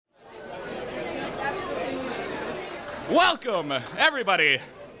Welcome, everybody,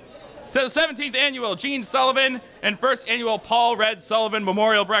 to the 17th Annual Gene Sullivan and 1st Annual Paul Red Sullivan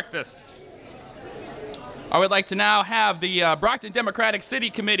Memorial Breakfast. I would like to now have the Brockton Democratic City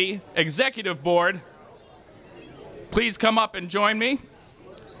Committee Executive Board please come up and join me.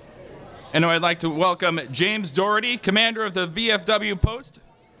 And I'd like to welcome James Doherty, commander of the VFW Post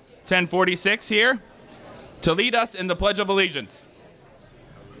 1046 here, to lead us in the Pledge of Allegiance.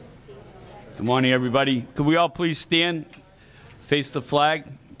 Good morning, everybody. Could we all please stand, face the flag,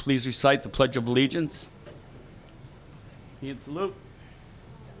 please recite the Pledge of Allegiance. Hand salute.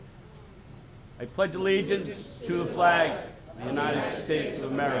 I pledge allegiance to the flag of the United States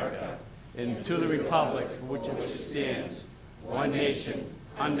of America and to the republic for which it stands, one nation,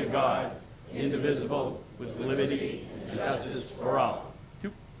 under God, indivisible, with liberty and justice for all.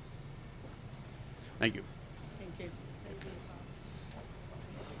 Thank you.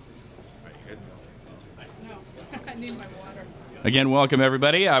 I need my water. Again, welcome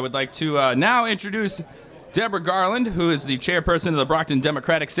everybody. I would like to now introduce Deborah Garland, who is the chairperson of the Brockton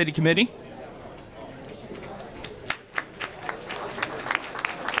Democratic City Committee.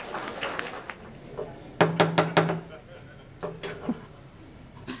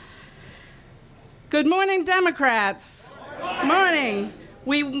 Good morning, Democrats. Morning.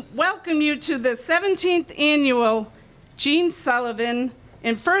 We welcome you to the 17th Annual Gene Sullivan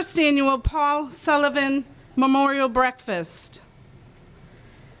and 1st Annual Paul Sullivan Memorial Breakfast.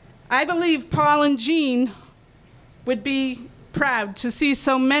 I believe Paul and Jean would be proud to see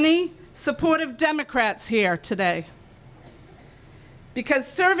so many supportive Democrats here today, because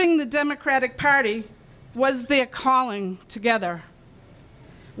serving the Democratic Party was their calling together.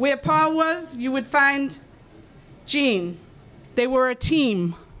 Where Paul was, you would find Jean. They were a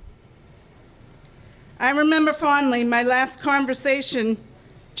team. I remember fondly my last conversation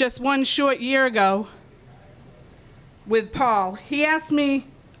just one short year ago with Paul. He asked me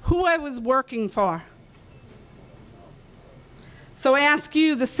who I was working for. So I ask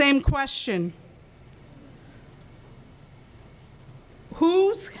you the same question.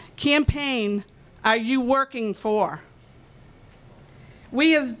 Whose campaign are you working for?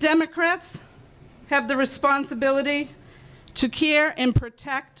 We as Democrats have the responsibility to care and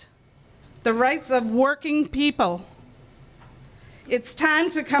protect the rights of working people. It's time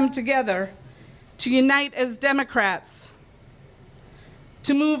to come together, to unite as Democrats,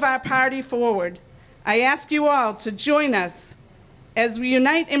 to move our party forward. I ask you all to join us as we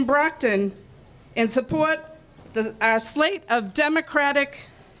unite in Brockton and support our slate of Democratic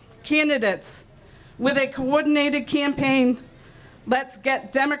candidates with a coordinated campaign. Let's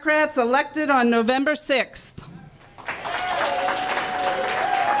get Democrats elected on November 6th.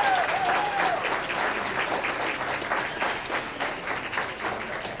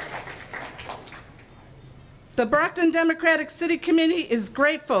 The Brockton Democratic City Committee is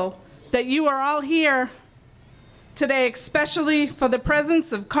grateful that you are all here today, especially for the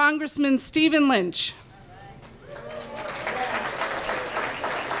presence of Congressman Stephen Lynch.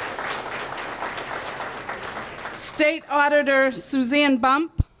 State Auditor Suzanne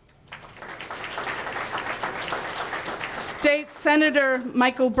Bump, State Senator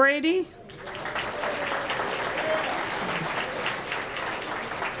Michael Brady,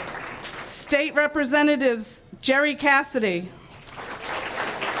 State Representatives Jerry Cassidy,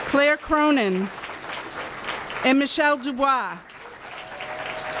 Claire Cronin, and Michelle Dubois,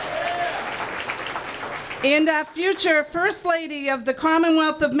 and our future First Lady of the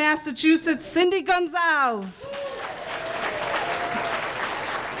Commonwealth of Massachusetts, Cindy Gonzalez.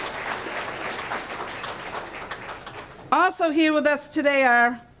 Also here with us today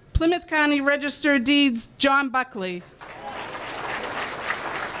are Plymouth County Register of Deeds John Buckley.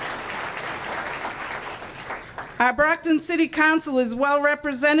 Our Brockton City Council is well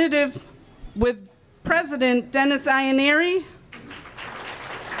represented with President Dennis Ianieri,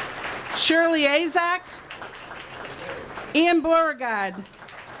 Shirley Azak, Ann Beauregard,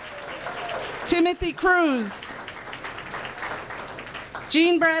 Timothy Cruz,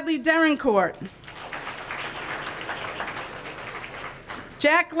 Jean Bradley Derencourt,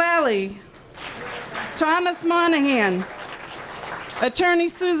 Jack Lally, Thomas Monahan, Attorney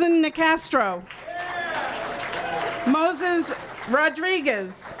Susan Nicastro, Moses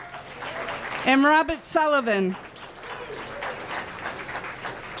Rodriguez, and Robert Sullivan.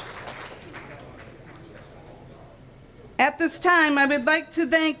 At this time, I would like to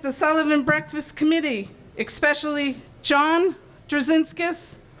thank the Sullivan Breakfast Committee, especially John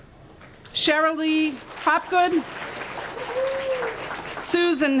Drzezinskis, Cheryl Lee Hopgood,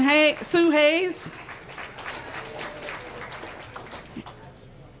 Sue Hayes,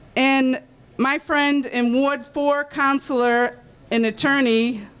 and my friend and Ward 4 counselor and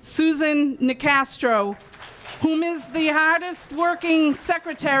attorney, Susan Nicastro, whom is the hardest working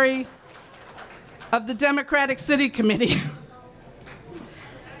secretary of the Democratic City Committee.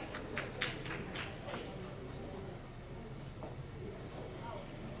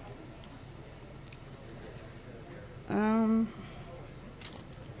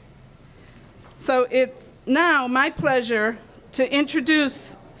 So it's now my pleasure to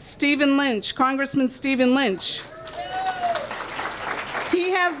introduce Stephen Lynch, Congressman Stephen Lynch. He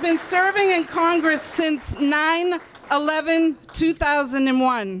has been serving in Congress since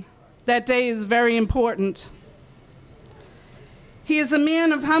 9/11/2001. That day is very important. He is a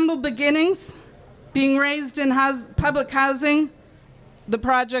man of humble beginnings, being raised in public housing, the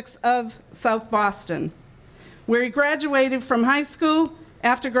projects of South Boston, where he graduated from high school.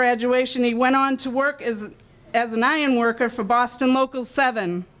 After graduation, he went on to work as an iron worker for Boston Local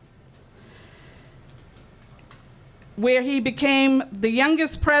 7, where he became the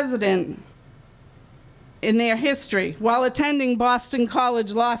youngest president in their history while attending Boston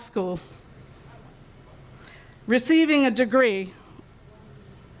College Law School, receiving a degree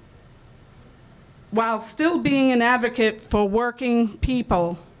while still being an advocate for working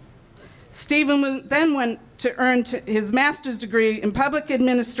people. Stephen then went to earn his master's degree in public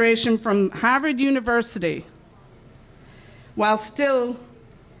administration from Harvard University, while still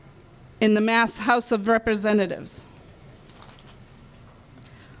in the Mass House of Representatives.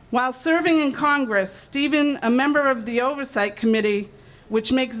 While serving in Congress, Stephen, a member of the Oversight Committee,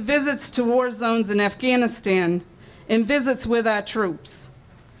 which makes visits to war zones in Afghanistan and visits with our troops.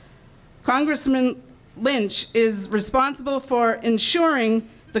 Congressman Lynch is responsible for ensuring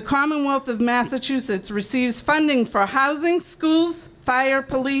the Commonwealth of Massachusetts receives funding for housing, schools, fire,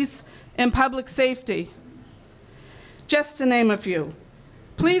 police, and public safety, just to name a few.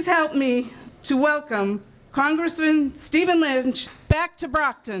 Please help me to welcome Congressman Stephen Lynch back to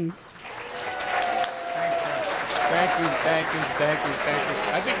Brockton. Thank you, thank you, thank you, thank you.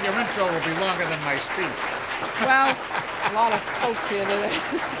 I think your intro will be longer than my speech. Well, a lot of folks here today.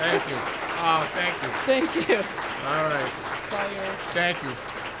 Thank you. Oh, thank you. Thank you. All right. It's all yours. Thank you.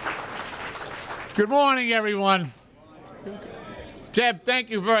 Good morning, everyone. Deb, thank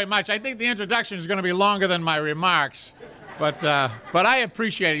you very much. I think the introduction is going to be longer than my remarks, but I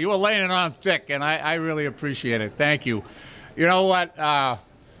appreciate it. You were laying it on thick, and I really appreciate it. Thank you. You know what? I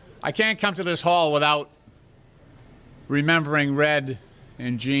can't come to this hall without remembering Red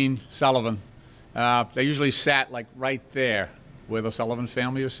and Jean Sullivan. They usually sat like right there where the Sullivan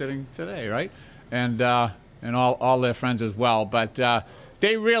family is sitting today, right? And all their friends as well. But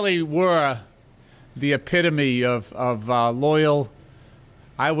they really were the epitome of loyal,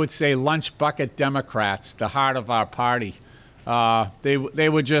 I would say, lunch bucket Democrats, the heart of our party. They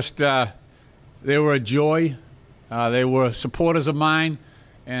were just, they were a joy. They were supporters of mine,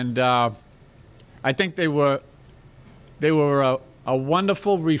 and I think they were a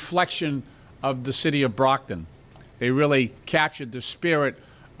wonderful reflection of the city of Brockton. They really captured the spirit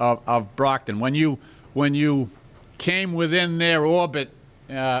of Brockton. When you came within their orbit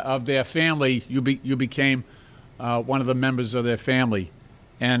of their family, you became one of the members of their family.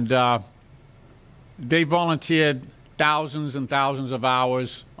 And they volunteered thousands and thousands of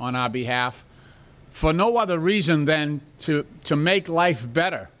hours on our behalf for no other reason than to make life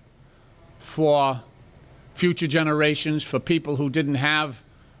better for future generations, for people who didn't have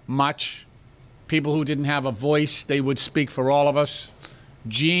much, people who didn't have a voice. They would speak for all of us.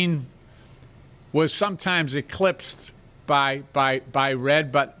 Jean was sometimes eclipsed by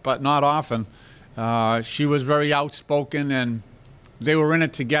Red, but not often. She was very outspoken, and they were in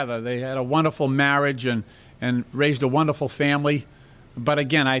it together. They had a wonderful marriage and raised a wonderful family. But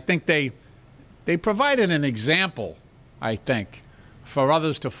again, I think they provided an example, I think, for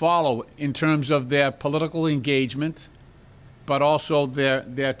others to follow in terms of their political engagement, but also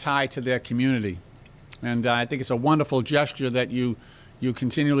their tie to their community. And I think it's a wonderful gesture that you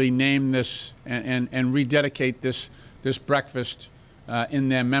continually name this and rededicate this breakfast in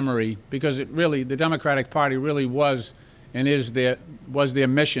their memory, because it really, the Democratic Party really was and was their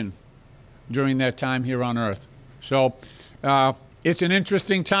mission during their time here on earth. So it's an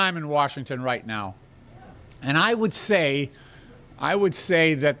interesting time in Washington right now. And I would say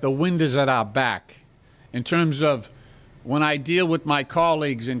that the wind is at our back in terms of when I deal with my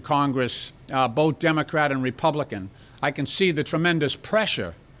colleagues in Congress, both Democrat and Republican. I can see the tremendous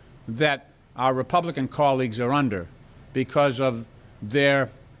pressure that our Republican colleagues are under because of their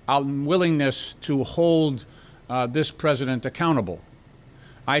unwillingness to hold this president accountable.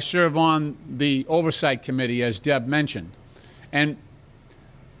 I serve on the Oversight Committee, as Deb mentioned, and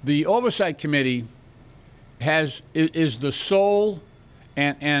the Oversight Committee is the sole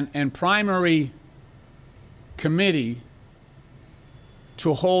and primary committee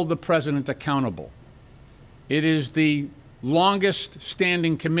to hold the president accountable. It is the longest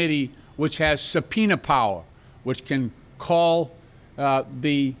standing committee which has subpoena power, which can call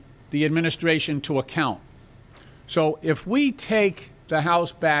the administration to account. So if we take the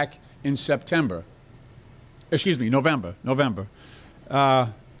House back in November,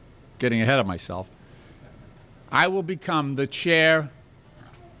 getting ahead of myself, I will become the chair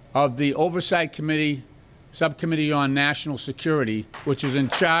of the Oversight Committee, Subcommittee on National Security, which is in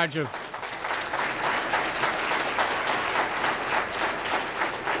charge of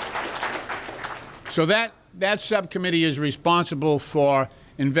so that subcommittee is responsible for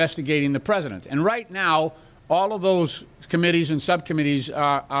investigating the president. And right now, all of those committees and subcommittees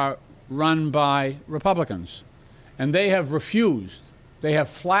are run by Republicans. And they have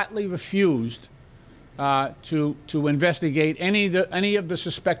flatly refused to investigate any of the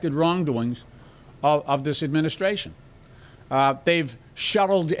suspected wrongdoings of this administration. They've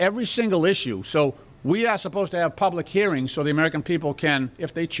shuttled every single issue. So we are supposed to have public hearings so the American people can,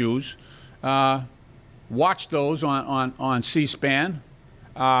 if they choose, watch those on C-SPAN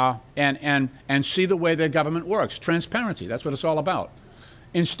and see the way their government works. Transparency, that's what it's all about.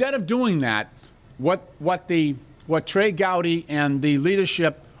 Instead of doing that, what Trey Gowdy and the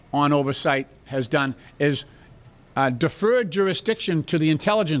leadership on oversight has done is deferred jurisdiction to the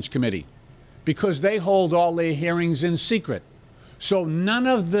Intelligence Committee because they hold all their hearings in secret. So none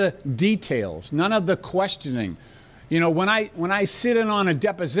of the details, none of the questioning. You know, when I sit in on a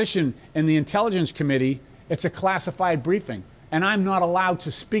deposition in the Intelligence Committee, it's a classified briefing, and I'm not allowed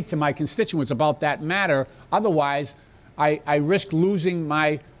to speak to my constituents about that matter. Otherwise, I risk losing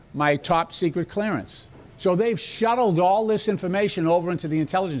my top secret clearance. So they've shuttled all this information over into the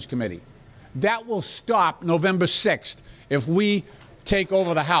Intelligence Committee. That will stop November 6th if we take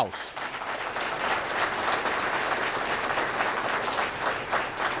over the House.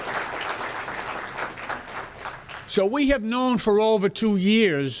 So we have known for over 2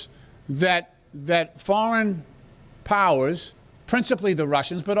 years that foreign powers, principally the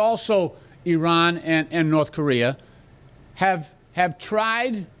Russians, but also Iran and North Korea, have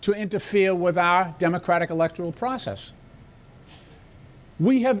tried to interfere with our democratic electoral process.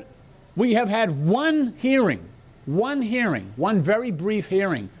 We have had one very brief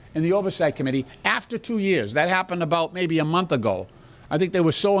hearing in the Oversight Committee after 2 years. That happened about maybe a month ago. I think they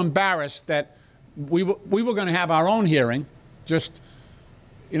were so embarrassed that we were going to have our own hearing, just,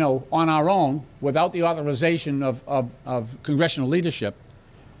 you know, on our own, without the authorization of congressional leadership.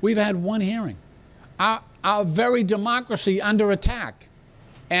 We've had one hearing. Our very democracy under attack.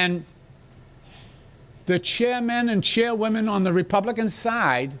 And the chairmen and chairwomen on the Republican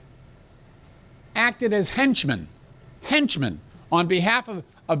side acted as henchmen on behalf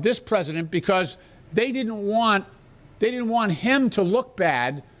of this president because they didn't want him to look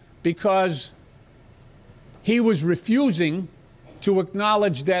bad because he was refusing to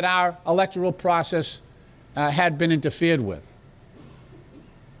acknowledge that our electoral process had been interfered with.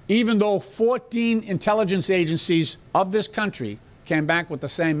 Even though 14 intelligence agencies of this country came back with the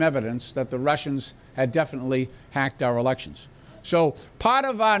same evidence that the Russians had definitely hacked our elections. So part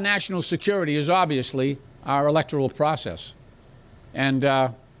of our national security is obviously our electoral process. And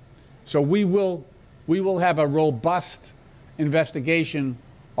so we will have a robust investigation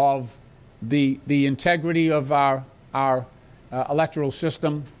of the integrity of our electoral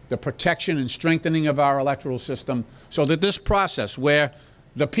system, the protection and strengthening of our electoral system, so that this process where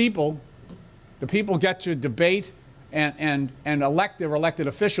the people get to debate and elect their elected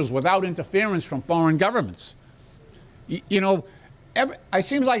officials without interference from foreign governments. You know, it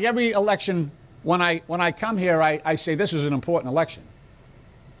seems like every election, when I come here, I say this is an important election.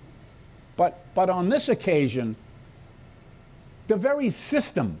 But on this occasion, the very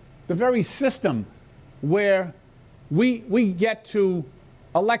system where we get to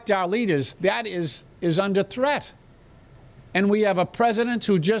elect our leaders, that is under threat. And we have a president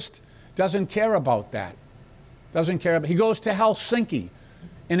who just doesn't care about that. He goes to Helsinki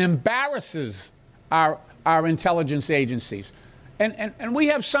and embarrasses our intelligence agencies. And we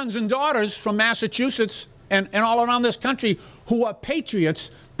have sons and daughters from Massachusetts and all around this country who are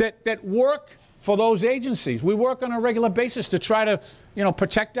patriots that work for those agencies. We work on a regular basis to try to, you know,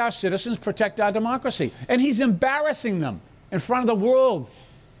 protect our citizens, protect our democracy. And he's embarrassing them in front of the world,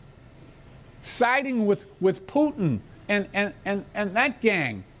 siding with Putin and that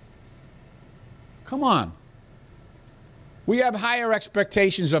gang. Come on. We have higher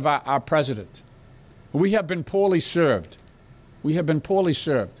expectations of our president. We have been poorly served. We have been poorly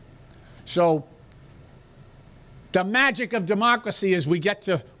served. So the magic of democracy is we get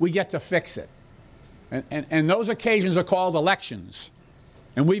to fix it. And those occasions are called elections.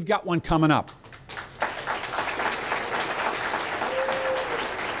 And we've got one coming up.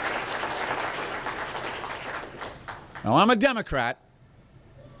 Now, I'm a Democrat,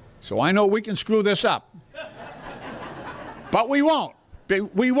 so I know we can screw this up. But we won't.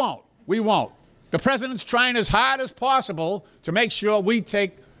 We won't. We won't. The president's trying as hard as possible to make sure we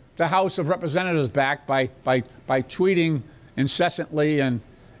take the House of Representatives back by tweeting incessantly and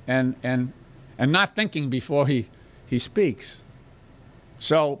not thinking before he speaks.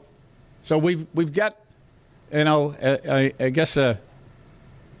 So we've got, you know, I guess a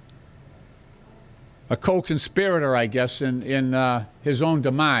co-conspirator, I guess, in his own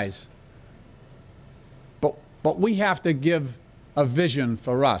demise. But we have to give a vision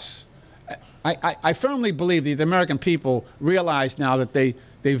for us. I firmly believe that the American people realize now that they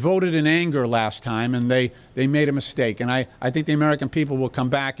voted in anger last time and they made a mistake. And I think the American people will come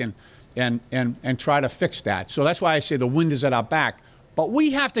back and try to fix that. So that's why I say the wind is at our back. But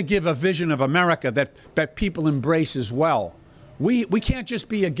we have to give a vision of America that people embrace as well. We can't just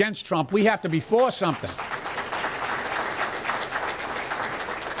be against Trump. We have to be for something.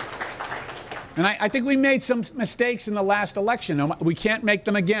 And I think we made some mistakes in the last election. We can't make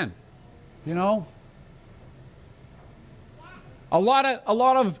them again. You know? A lot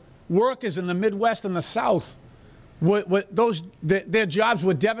of workers in the Midwest and the South, their jobs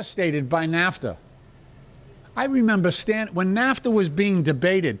were devastated by NAFTA. I remember when NAFTA was being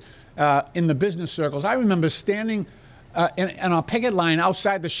debated in the business circles, I remember standing in a picket line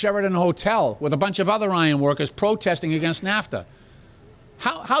outside the Sheraton Hotel with a bunch of other iron workers protesting against NAFTA.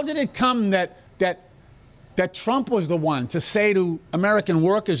 How did it come that Trump was the one to say to American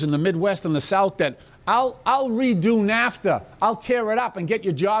workers in the Midwest and the South that I'll redo NAFTA, I'll tear it up and get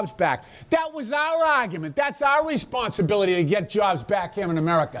your jobs back? That was our argument. That's our responsibility to get jobs back here in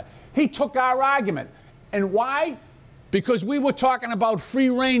America. He took our argument. And why? Because we were talking about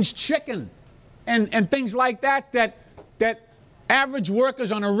free-range chicken and things like that average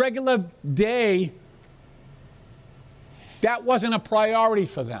workers on a regular day, that wasn't a priority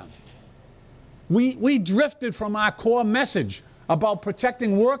for them. We drifted from our core message about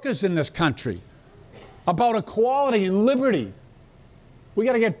protecting workers in this country, about equality and liberty. We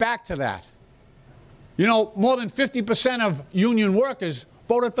got to get back to that. You know, more than 50% of union workers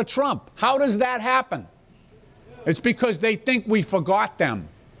voted for Trump. How does that happen? It's because they think we forgot them.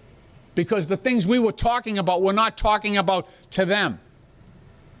 Because the things we were talking about, we're not talking about to them.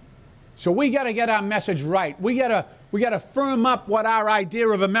 So we got to get our message right. We got to firm up what our idea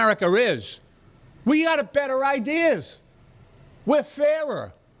of America is. We got better ideas. We're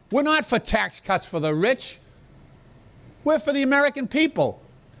fairer. We're not for tax cuts for the rich. We're for the American people.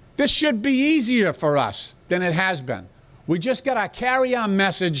 This should be easier for us than it has been. We just got to carry our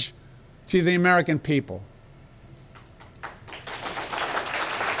message to the American people.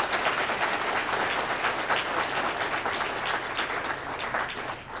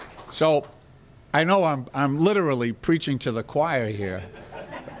 So I know I'm literally preaching to the choir here,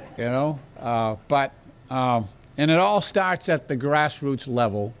 you know, and it all starts at the grassroots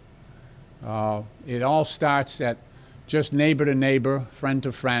level. It all starts at just neighbor to neighbor, friend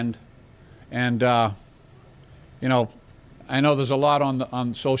to friend, and you know, I know there's a lot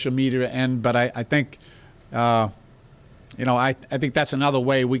on social media but I think you know, I think that's another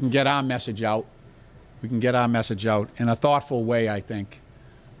way we can get our message out. We can get our message out in a thoughtful way, I think.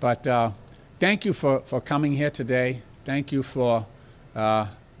 But thank you for coming here today. Thank you for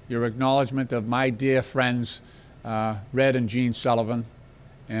your acknowledgement of my dear friends, Red and Jean Sullivan.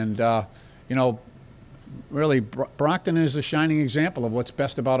 And, you know, really, Brockton is a shining example of what's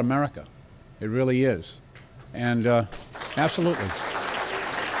best about America. It really is. And absolutely.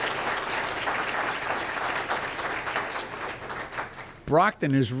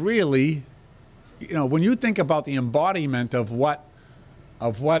 Brockton is really, you know, when you think about the embodiment of what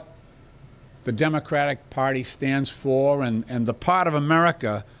the Democratic Party stands for and the part of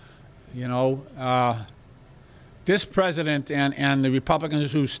America, you know, this president and the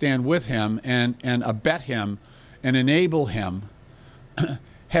Republicans who stand with him and abet him and enable him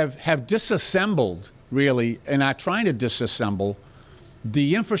have disassembled, really, and are trying to disassemble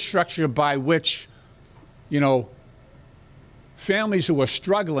the infrastructure by which, you know, families who are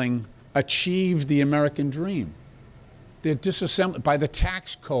struggling achieve the American dream. They're disassembled by the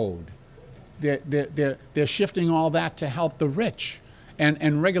tax code. They're shifting all that to help the rich,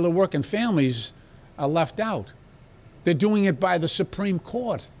 and regular working families are left out. They're doing it by the Supreme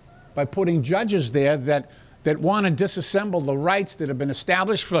Court, by putting judges there that want to disassemble the rights that have been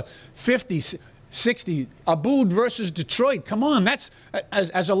established for 50, 60. Abood versus Detroit. Come on, that's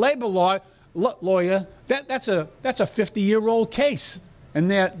as a labor lawyer, that's a 50-year-old case, and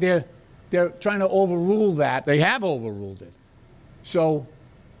they're trying to overrule that. They have overruled it. So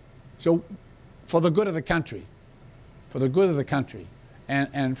for the good of the country,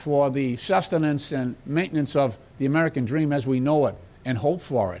 and for the sustenance and maintenance of the American dream as we know it and hope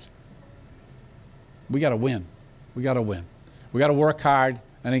for it, we got to win. We got to win. We got to work hard.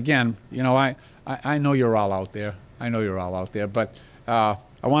 And again, you know, I know you're all out there. I know you're all out there. But I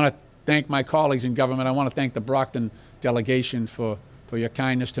want to thank my colleagues in government. I want to thank the Brockton delegation for your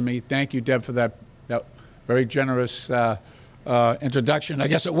kindness to me. Thank you, Deb, for that very generous introduction. I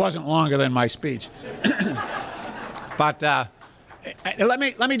guess it wasn't longer than my speech. But let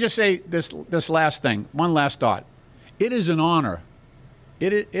me just say this last thing. One last thought. It is an honor.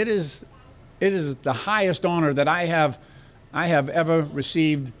 It is the highest honor that I have ever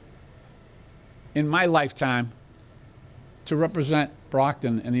received in my lifetime to represent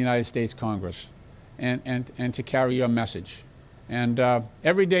Brockton in the United States Congress and to carry your message. And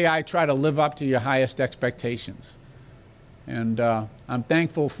every day I try to live up to your highest expectations. And I'm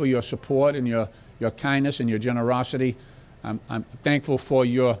thankful for your support and your kindness and your generosity. I'm thankful for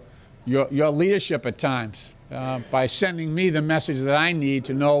your leadership at times by sending me the message that I need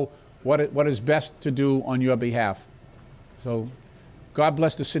to know what is best to do on your behalf. So God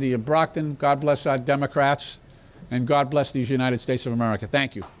bless the city of Brockton, God bless our Democrats, and God bless these United States of America.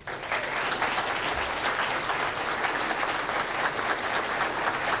 Thank you.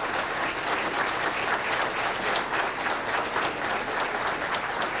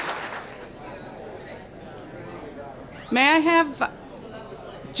 May I have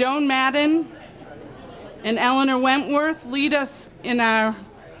Joan Madden and Eleanor Wentworth lead us in our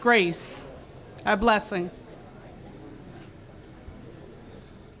grace, our blessing.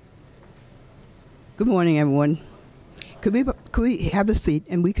 Good morning, everyone. Could we have a seat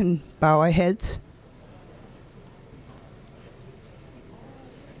and we can bow our heads?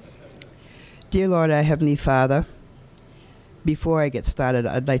 Dear Lord, our Heavenly Father, before I get started,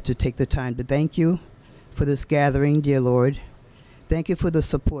 I'd like to take the time to thank you for this gathering, dear Lord. Thank you for the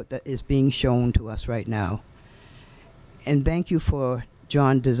support that is being shown to us right now. And thank you for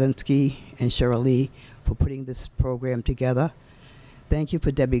John Dzinski and Cheryl Lee for putting this program together. Thank you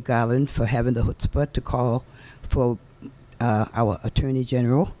for Debbie Garland for having the chutzpah to call for our Attorney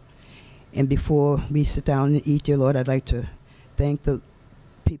General. And before we sit down and eat, dear Lord, I'd like to thank the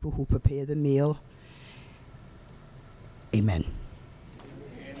people who prepare the meal. Amen.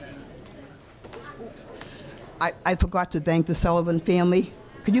 I forgot to thank the Sullivan family.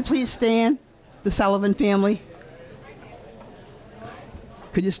 Could you please stand? The Sullivan family.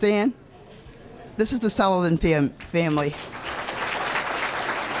 Could you stand? This is the Sullivan family.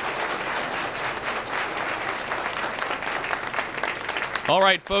 All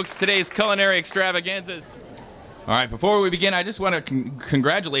right, folks, today's culinary extravaganzas. All right, before we begin, I just want to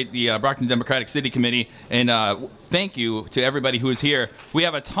congratulate the Brockton Democratic City Committee and thank you to everybody who is here. We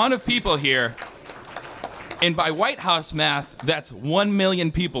have a ton of people here, and by White House math, that's 1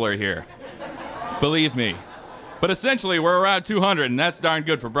 million people are here. Believe me. But essentially, we're around 200, and that's darn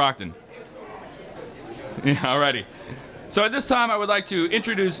good for Brockton. Yeah, alrighty. So at this time, I would like to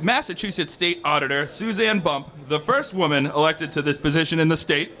introduce Massachusetts State Auditor Suzanne Bump, the first woman elected to this position in the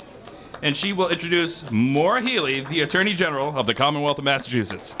state, and she will introduce Maura Healey, the Attorney General of the Commonwealth of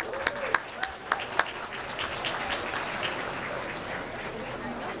Massachusetts.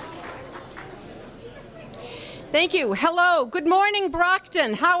 Thank you. Hello. Good morning,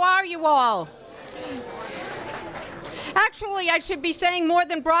 Brockton. How are you all? Actually, I should be saying more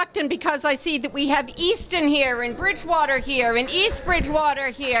than Brockton because I see that we have Easton here and Bridgewater here and East Bridgewater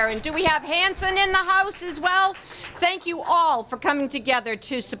here. And do we have Hanson in the house as well? Thank you all for coming together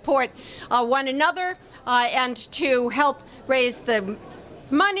to support one another and to help raise the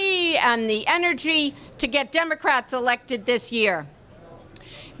money and the energy to get Democrats elected this year.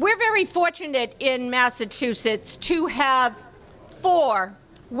 We're very fortunate in Massachusetts to have 4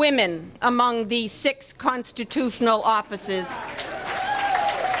 women among the 6 constitutional offices.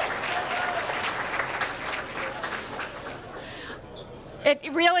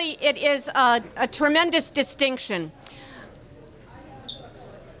 It is a tremendous distinction.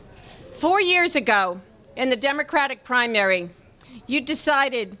 4 years ago, in the Democratic primary, you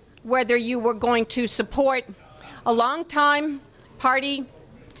decided whether you were going to support a longtime party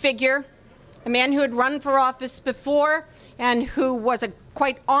figure, a man who had run for office before and who was a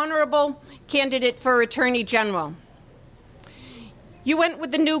quite honorable candidate for Attorney General. You went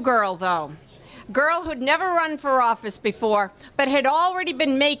with the new girl, though, girl who'd never run for office before, but had already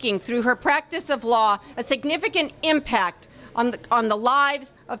been making, through her practice of law, a significant impact on the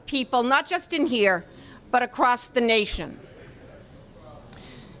lives of people, not just in here, but across the nation.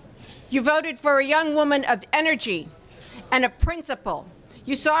 You voted for a young woman of energy and of principle.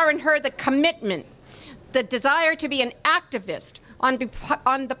 You saw in her the commitment, the desire to be an activist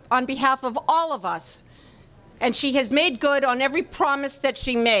on behalf of all of us. And she has made good on every promise that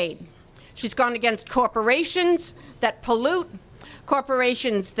she made. She's gone against corporations that pollute,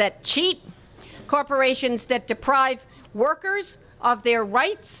 corporations that cheat, corporations that deprive workers of their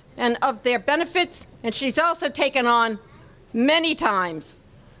rights and of their benefits. And she's also taken on many times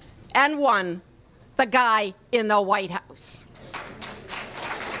and won the guy in the White House.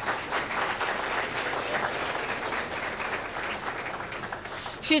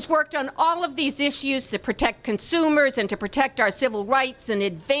 She's worked on all of these issues to protect consumers and to protect our civil rights and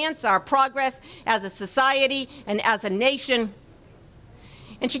advance our progress as a society and as a nation.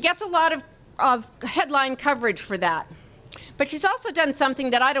 And she gets a lot of headline coverage for that. But she's also done something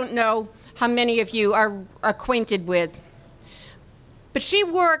that I don't know how many of you are acquainted with. But she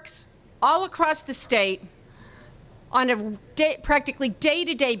works all across the state on a practically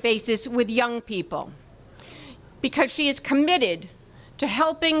day-to-day basis with young people, because she is committed to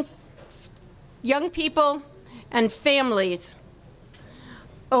helping young people and families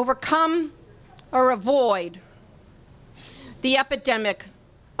overcome or avoid the epidemic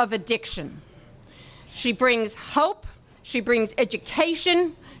of addiction. She brings hope, she brings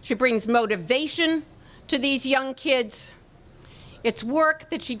education, she brings motivation to these young kids. It's work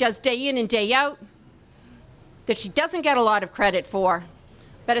that she does day in and day out, that she doesn't get a lot of credit for.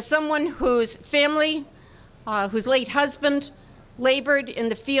 But as someone whose family, whose late husband, labored in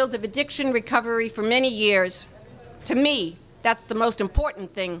the field of addiction recovery for many years, to me, that's the most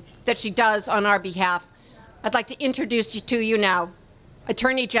important thing that she does on our behalf. I'd like to introduce you to you now,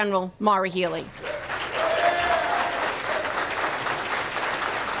 Attorney General Maura Healey.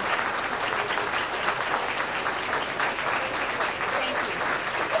 Thank you.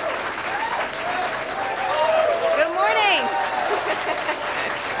 Good morning.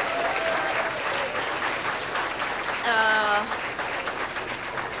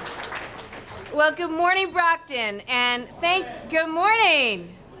 Well, good morning, Brockton, and good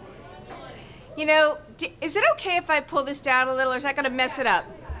morning. You know, is it okay if I pull this down a little, or is that going to mess it up?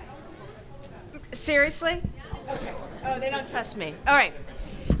 Seriously? Okay. Oh, they don't trust me. All right.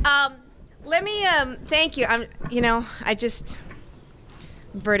 Let me thank you. I just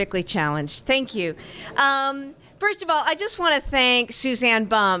vertically challenged. Thank you. First of all, I just want to thank Suzanne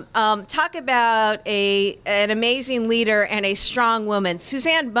Bump. Talk about an amazing leader and a strong woman.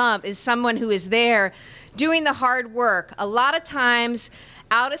 Suzanne Bump is someone who is there doing the hard work, a lot of times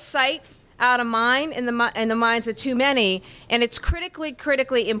out of sight, out of mind, in the minds of too many. And it's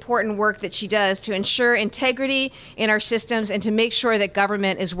critically important work that she does to ensure integrity in our systems and to make sure that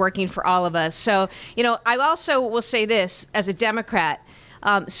government is working for all of us. So, I also will say this as a Democrat.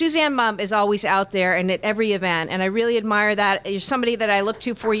 Suzanne Bump is always out there and at every event, and I really admire that. You're somebody that I looked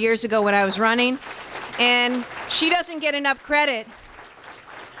to 4 years ago when I was running, and she doesn't get enough credit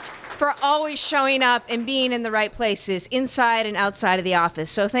for always showing up and being in the right places, inside and outside of the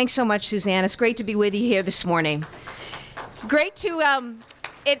office. So thanks so much, Suzanne. It's great to be with you here this morning. Great to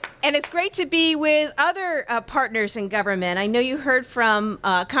it's great to be with other partners in government. I know you heard from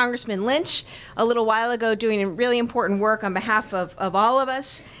Congressman Lynch a little while ago doing really important work on behalf of all of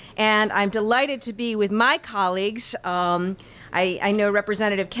us, and I'm delighted to be with my colleagues. I know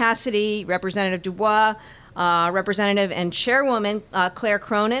Representative Cassidy, Representative Dubois, Representative and Chairwoman Claire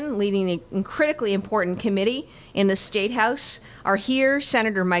Cronin, leading a critically important committee in the State House, are here.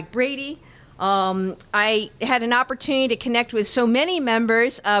 Senator Mike Brady. I had an opportunity to connect with so many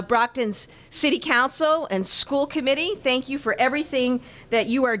members of Brockton's City Council and School Committee. Thank you for everything that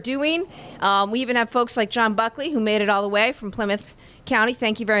you are doing. We even have folks like John Buckley, who made it all the way from Plymouth County.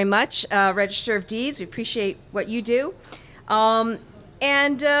 Thank you very much. Register of Deeds, we appreciate what you do.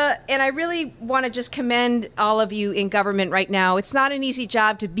 And I really want to just commend all of you in government right now. It's not an easy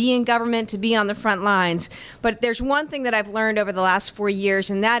job to be in government, to be on the front lines. But there's one thing that I've learned over the last 4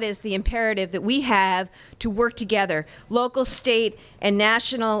 years, and that is the imperative that we have to work together, local, state, and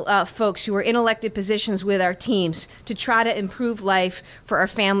national folks who are in elected positions with our teams to try to improve life for our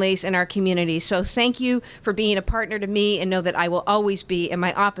families and our communities. So thank you for being a partner to me, and know that I will always be, and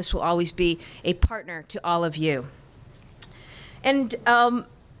my office will always be, a partner to all of you. And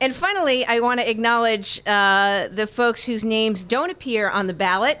And finally, I want to acknowledge the folks whose names don't appear on the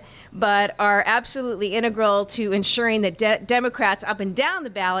ballot, but are absolutely integral to ensuring that Democrats up and down the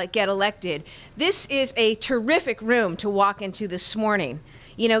ballot get elected. This is a terrific room to walk into this morning.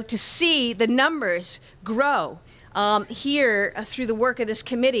 You know, to see the numbers grow here through the work of this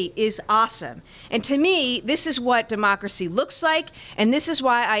committee is awesome. And to me, this is what democracy looks like, and this is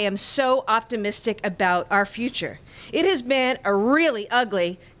why I am so optimistic about our future. It has been a really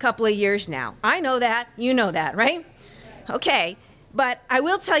ugly couple of years now. I know that, you know that, right? Okay, but I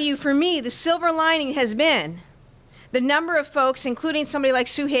will tell you, for me, the silver lining has been the number of folks, including somebody like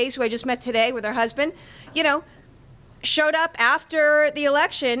Sue Hayes, who I just met today with her husband, you know, showed up after the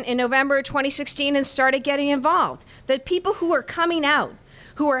election in November 2016 and started getting involved. The people who are coming out,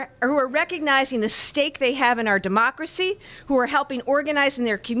 who are recognizing the stake they have in our democracy, who are helping organize in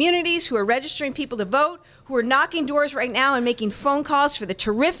their communities, who are registering people to vote, who are knocking doors right now and making phone calls for the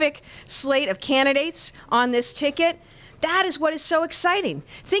terrific slate of candidates on this ticket. That is what is so exciting.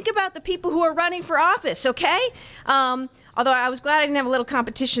 Think about the people who are running for office, okay? Although I was glad I didn't have a little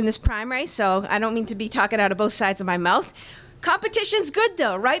competition this primary, so I don't mean to be talking out of both sides of my mouth. Competition's good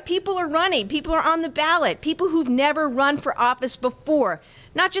though, right? People are running, people are on the ballot, people who've never run for office before,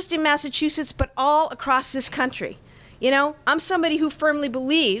 not just in Massachusetts, but all across this country. You know, I'm somebody who firmly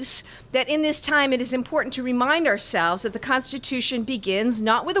believes that in this time it is important to remind ourselves that the Constitution begins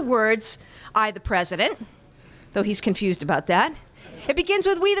not with the words, "I the President," though he's confused about that. It begins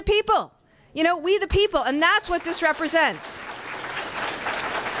with "we the people." You know, we the people, and that's what this represents.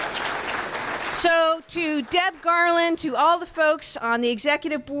 So to Deb Garland, to all the folks on the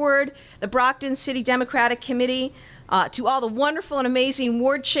executive board, the Brockton City Democratic Committee, to all the wonderful and amazing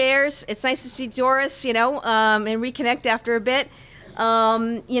ward chairs. It's nice to see Doris, you know, and reconnect after a bit.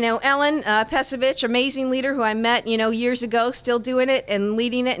 You know, Ellen Pesovich, amazing leader who I met, you know, years ago, still doing it and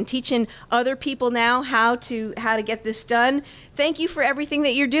leading it and teaching other people now how to get this done. Thank you for everything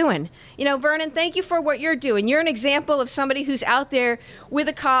that you're doing. You know, Vernon, thank you for what you're doing. You're an example of somebody who's out there with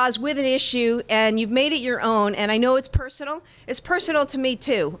a cause, with an issue, and you've made it your own. And I know it's personal. It's personal to me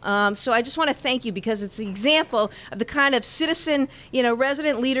too. So I just want to thank you because it's the example of the kind of citizen, you know,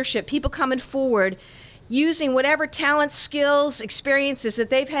 resident leadership, people coming forward, using whatever talents, skills, experiences that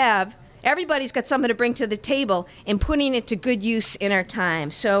they've have. Everybody's got something to bring to the table and putting it to good use in our time.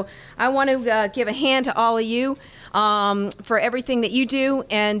 So I want to give a hand to all of you for everything that you do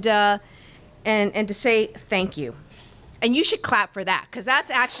and to say thank you. And you should clap for that, because that's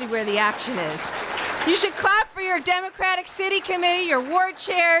actually where the action is. You should clap for your Democratic City Committee, your ward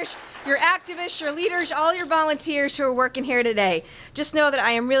chairs, your activists, your leaders, all your volunteers who are working here today. Just know that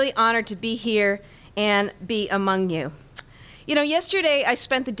I am really honored to be here and be among you. You know, yesterday I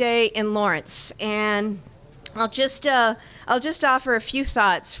spent the day in Lawrence, and I'll just offer a few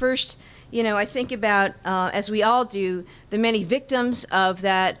thoughts. First, you know, I think about, as we all do, the many victims of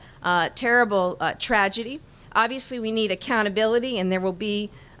that terrible tragedy. Obviously, we need accountability, and there will be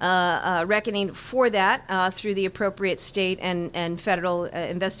reckoning for that through the appropriate state and federal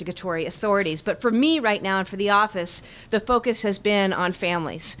investigatory authorities. But for me right now and for the office, the focus has been on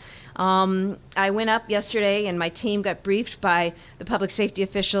families. I went up yesterday and my team got briefed by the public safety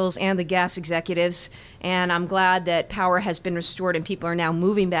officials and the gas executives, and I'm glad that power has been restored and people are now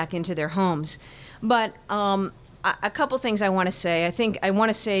moving back into their homes. But a couple things I want to say. I think I want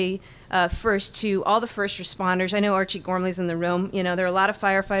to say first to all the first responders. I know Archie Gormley's in the room. You know, there are a lot of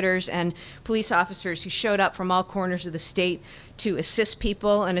firefighters and police officers who showed up from all corners of the state to assist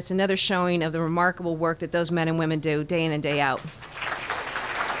people, and it's another showing of the remarkable work that those men and women do day in and day out.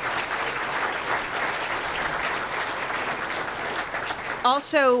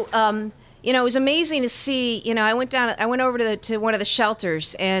 Also, you know, it was amazing to see, you know, I went over to one of the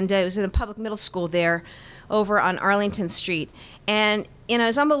shelters, and it was in the public middle school there over on Arlington Street. And, you know,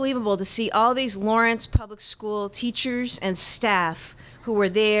 it's unbelievable to see all these Lawrence Public School teachers and staff who were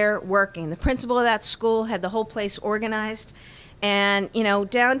there working. The principal of that school had the whole place organized. And, you know,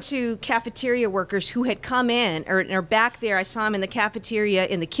 down to cafeteria workers who had come in or back there. I saw them in the cafeteria,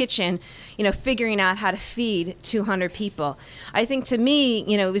 in the kitchen, you know, figuring out how to feed 200 people. I think to me,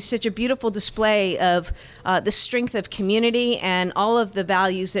 you know, it was such a beautiful display of the strength of community and all of the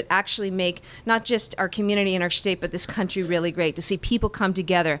values that actually make not just our community and our state, but this country really great, to see people come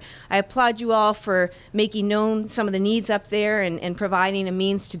together. I applaud you all for making known some of the needs up there and providing a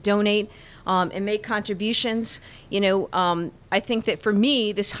means to donate. And make contributions. You know, I think that for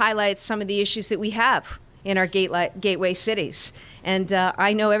me, this highlights some of the issues that we have in our gateway cities. And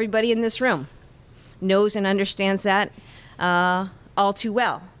I know everybody in this room knows and understands that all too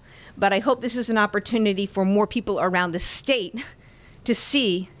well. But I hope this is an opportunity for more people around the state to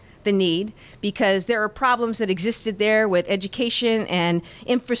see the need, because there are problems that existed there with education and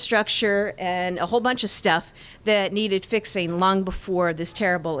infrastructure and a whole bunch of stuff that needed fixing long before this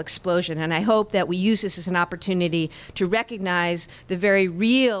terrible explosion. And I hope that we use this as an opportunity to recognize the very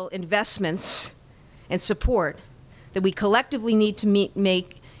real investments and support that we collectively need to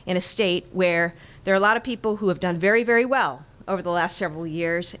make in a state where there are a lot of people who have done very, very well over the last several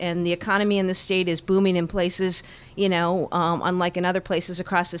years, and the economy in the state is booming in places, you know, unlike in other places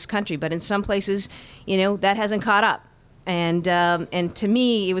across this country. But in some places, you know, that hasn't caught up. And to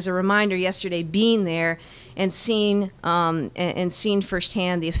me, it was a reminder yesterday being there and seeing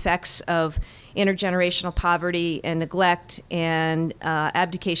firsthand the effects of intergenerational poverty and neglect and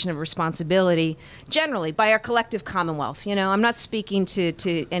abdication of responsibility generally by our collective Commonwealth. You know, I'm not speaking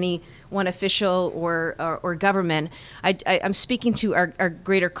to any one official or government. I'm speaking to our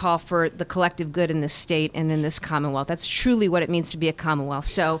greater call for the collective good in this state and in this Commonwealth. That's truly what it means to be a Commonwealth.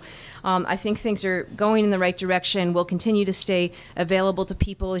 So I think things are going in the right direction. We'll continue to stay available to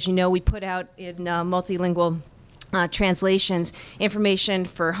people. As you know, we put out in multilingual translations, information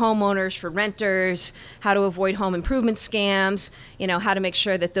for homeowners, for renters, how to avoid home improvement scams, you know, how to make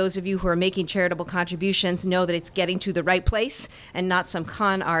sure that those of you who are making charitable contributions know that it's getting to the right place and not some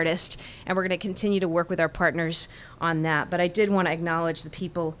con artist. And we're going to continue to work with our partners on that. But I did want to acknowledge the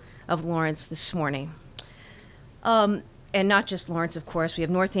people of Lawrence this morning. And not just Lawrence, of course. We have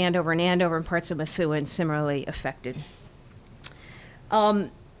North Andover and parts of Methuen similarly affected.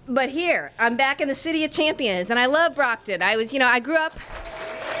 But here, I'm back in the City of Champions, and I love Brockton. I grew up.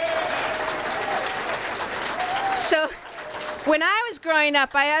 So when I was growing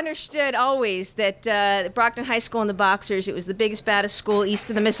up, I understood always that Brockton High School and the Boxers, it was the biggest, baddest school east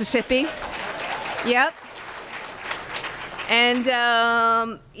of the Mississippi. Yep. And,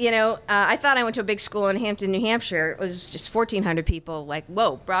 I thought I went to a big school in Hampton, New Hampshire. It was just 1,400 people. Like,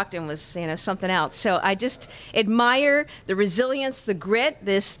 whoa, Brockton was, something else. So I just admire the resilience, the grit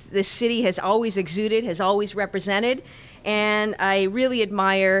this city has always exuded, has always represented. And I really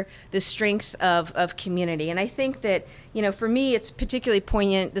admire the strength of community. And I think that, for me, it's particularly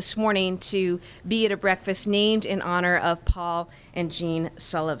poignant this morning to be at a breakfast named in honor of Paul and Jean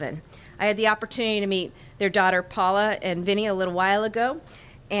Sullivan. I had the opportunity to meet their daughter Paula and Vinny a little while ago,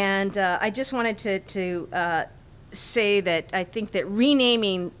 and I just wanted to say that I think that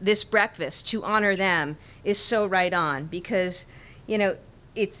renaming this breakfast to honor them is so right on, because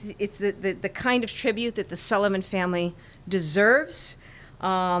it's the kind of tribute that the Sullivan family deserves,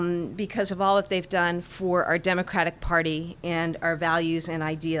 because of all that they've done for our Democratic Party and our values and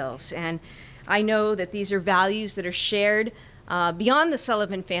ideals. And I know that these are values that are shared beyond the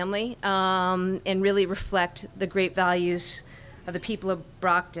Sullivan family, and really reflect the great values of the people of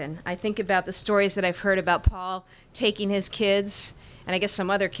Brockton. I think about the stories that I've heard about Paul taking his kids, and I guess some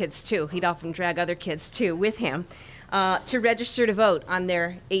other kids too, he'd often drag other kids too with him, to register to vote on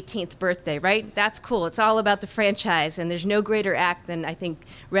their 18th birthday, right? That's cool. It's all about the franchise, and there's no greater act than, I think,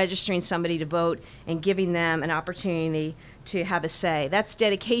 registering somebody to vote and giving them an opportunity to have a say. That's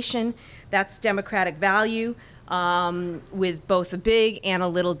dedication. That's democratic value. With both a big and a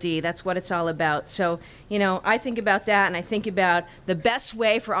little d. That's what it's all about. So, I think about that, and I think about the best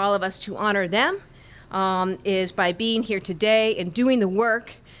way for all of us to honor them is by being here today and doing the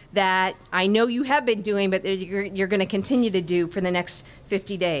work that I know you have been doing, but you're going to continue to do for the next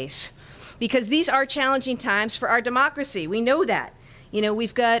 50 days. Because these are challenging times for our democracy. We know that.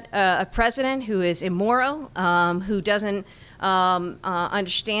 We've got a president who is immoral, who doesn't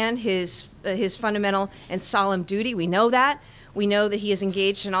understand his fundamental and solemn duty. We know that. We know that he has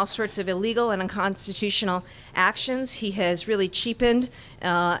engaged in all sorts of illegal and unconstitutional actions. He has really cheapened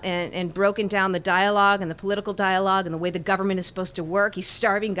and broken down the dialogue and the political dialogue and the way the government is supposed to work. He's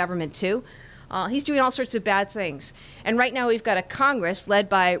starving government too. He's doing all sorts of bad things. And right now we've got a Congress led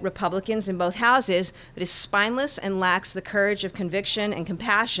by Republicans in both houses that is spineless and lacks the courage of conviction and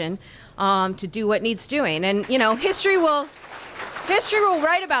compassion to do what needs doing. And, history will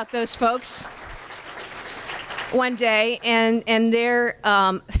write about those folks one day and their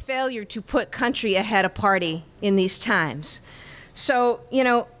failure to put country ahead of party in these times. So,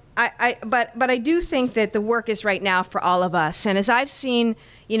 but I do think that the work is right now for all of us. And as I've seen,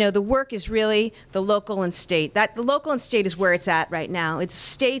 the work is really the local and state. The local and state is where it's at right now. It's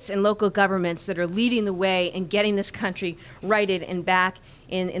states and local governments that are leading the way and getting this country righted and back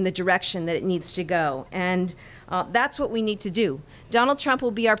in the direction that it needs to go. And that's what we need to do. Donald Trump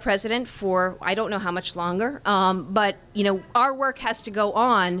will be our president for I don't know how much longer, but our work has to go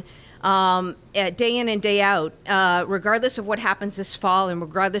on day in and day out, regardless of what happens this fall and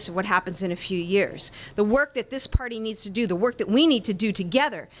regardless of what happens in a few years. The work that this party needs to do, the work that we need to do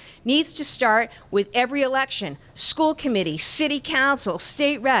together, needs to start with every election. School committee, city council,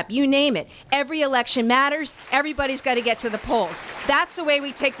 state rep, you name it. Every election matters. Everybody's got to get to the polls. That's the way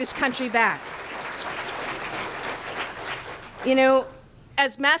we take this country back. You know,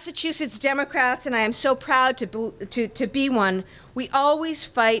 as Massachusetts Democrats, and I am so proud to be one, we always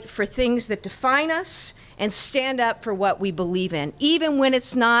fight for things that define us and stand up for what we believe in, even when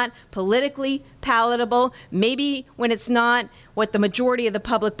it's not politically palatable, maybe when it's not what the majority of the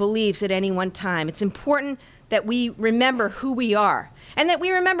public believes at any one time. It's important that we remember who we are, and that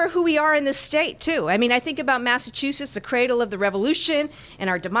we remember who we are in this state, too. I mean, I think about Massachusetts, the cradle of the revolution and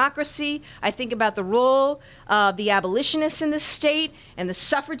our democracy. I think about the role of the abolitionists in this state and the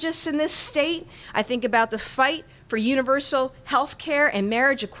suffragists in this state. I think about the fight for universal health care and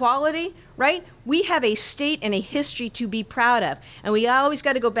marriage equality, right? We have a state and a history to be proud of, and we always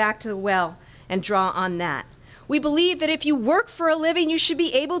got to go back to the well and draw on that. We believe that if you work for a living, you should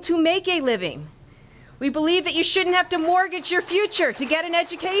be able to make a living. We believe that you shouldn't have to mortgage your future to get an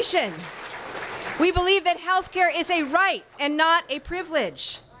education. We believe that health care is a right and not a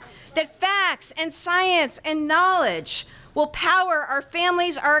privilege. That facts and science and knowledge will power our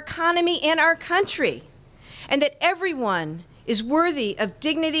families, our economy, and our country. And that everyone is worthy of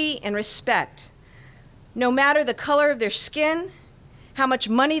dignity and respect, no matter the color of their skin, how much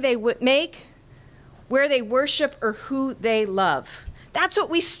money they make, where they worship, or who they love. That's what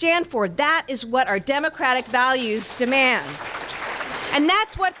we stand for. That is what our democratic values demand. And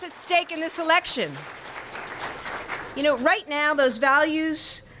that's what's at stake in this election. You know, right now, those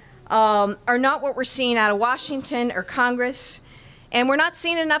values are not what we're seeing out of Washington or Congress, and we're not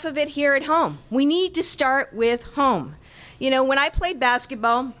seeing enough of it here at home. We need to start with home. You know, when I played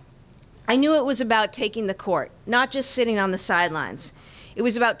basketball, I knew it was about taking the court, not just sitting on the sidelines. It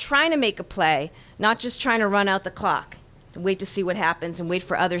was about trying to make a play, not just trying to run out the clock and wait to see what happens and wait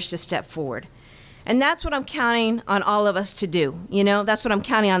for others to step forward. And that's what I'm counting on all of us to do. You know, that's what I'm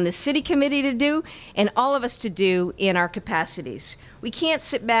counting on the city committee to do and all of us to do in our capacities. We can't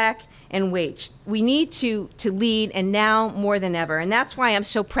sit back and wait. We need to lead, and now more than ever. And that's why I'm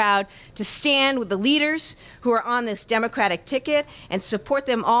so proud to stand with the leaders who are on this Democratic ticket and support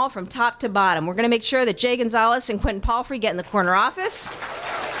them all from top to bottom. We're going to make sure that Jay Gonzalez and Quentin Palfrey get in the corner office.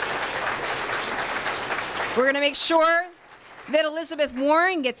 We're going to make sure that Elizabeth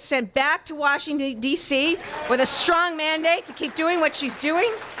Warren gets sent back to Washington, D.C. with a strong mandate to keep doing what she's doing.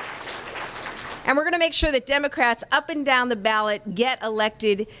 And we're going to make sure that Democrats up and down the ballot get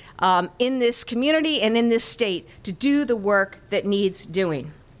elected in this community and in this state to do the work that needs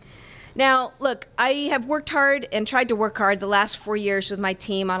doing. Now, look, I have worked hard and tried to work hard the last 4 years with my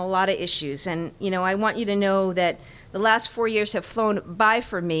team on a lot of issues. And, you know, I want you to know that the last 4 years have flown by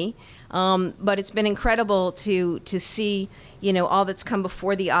for me, but it's been incredible to see, you know, all that's come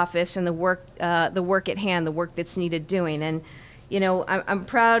before the office and the work at hand, the work that's needed doing. And, you know, I'm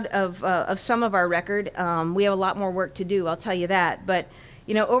proud of some of our record. We have a lot more work to do, I'll tell you that. But,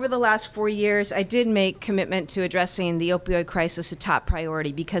 you know, over the last 4 years, I did make commitment to addressing the opioid crisis a top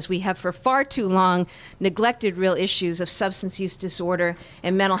priority, because we have for far too long neglected real issues of substance use disorder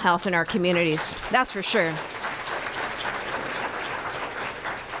and mental health in our communities. That's for sure.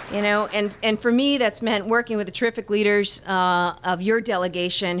 You know, and for me, that's meant working with the terrific leaders of your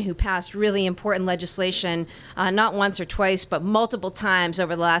delegation who passed really important legislation, not once or twice, but multiple times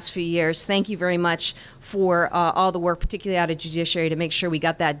over the last few years. Thank you very much for all the work, particularly out of judiciary, to make sure we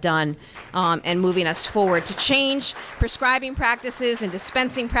got that done and moving us forward to change prescribing practices and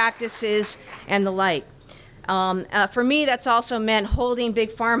dispensing practices and the like. For me, that's also meant holding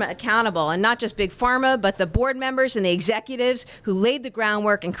Big Pharma accountable, and not just Big Pharma, but the board members and the executives who laid the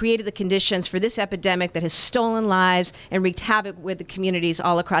groundwork and created the conditions for this epidemic that has stolen lives and wreaked havoc with the communities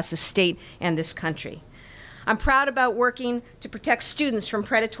all across the state and this country. I'm proud about working to protect students from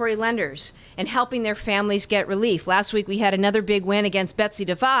predatory lenders and helping their families get relief. Last week, we had another big win against Betsy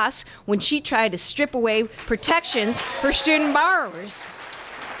DeVos when she tried to strip away protections for student borrowers.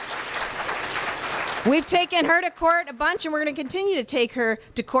 We've taken her to court a bunch, and we're going to continue to take her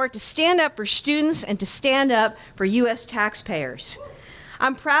to court to stand up for students and to stand up for U.S. taxpayers.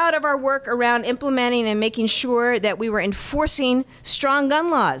 I'm proud of our work around implementing and making sure that we were enforcing strong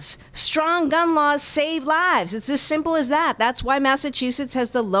gun laws. Strong gun laws save lives. It's as simple as that. That's why Massachusetts has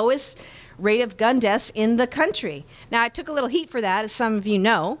the lowest rate of gun deaths in the country. Now, I took a little heat for that, as some of you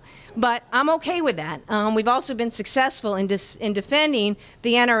know, but I'm okay with that. We've also been successful in defending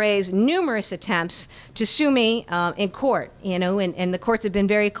the NRA's numerous attempts to sue me in court, you know, and the courts have been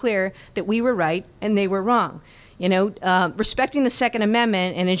very clear that we were right and they were wrong. You know, respecting the Second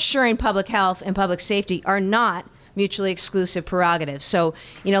Amendment and ensuring public health and public safety are not mutually exclusive prerogatives. So,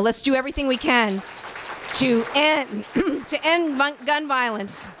 you know, let's do everything we can to end gun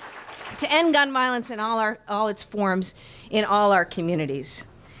violence, in all its forms in all our communities.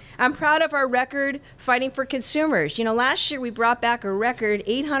 I'm proud of our record fighting for consumers. You know, last year we brought back a record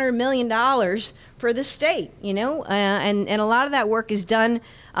 $800 million for the state, you know, and a lot of that work is done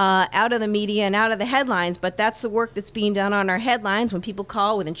out of the media and out of the headlines, but that's the work that's being done on our headlines when people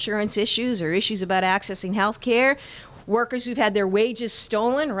call with insurance issues or issues about accessing health care, workers who've had their wages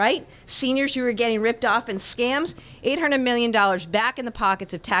stolen, right? Seniors who are getting ripped off in scams. $800 million back in the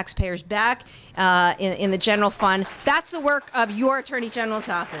pockets of taxpayers, back in the general fund. That's the work of your Attorney General's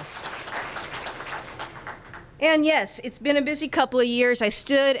office. And yes, it's been a busy couple of years. I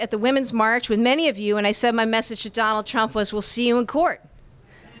stood at the Women's March with many of you, and I said my message to Donald Trump was, we'll see you in court.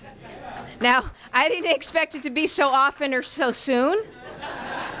 Now, I didn't expect it to be so often or so soon.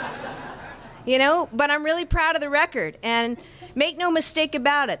 You know, but I'm really proud of the record, and make no mistake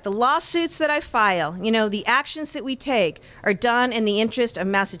about it, the lawsuits that I file, you know, the actions that we take are done in the interest of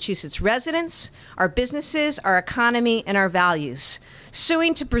Massachusetts residents, our businesses, our economy, and our values.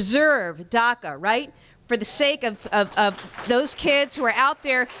 Suing to preserve DACA, right? For the sake of those kids who are out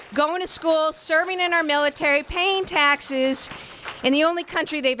there going to school, serving in our military, paying taxes in the only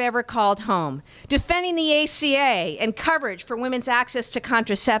country they've ever called home. Defending the ACA and coverage for women's access to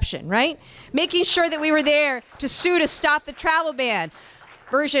contraception, right? Making sure that we were there to sue to stop the travel ban.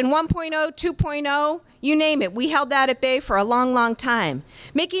 Version 1.0, 2.0, you name it. We held that at bay for a long, long time.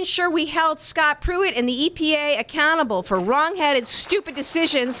 Making sure we held Scott Pruitt and the EPA accountable for wrong-headed, stupid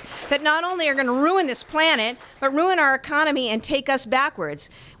decisions that not only are going to ruin this planet, but ruin our economy and take us backwards.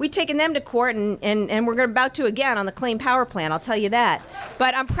 We've taken them to court, and we're about to again on the Clean Power Plan, I'll tell you that.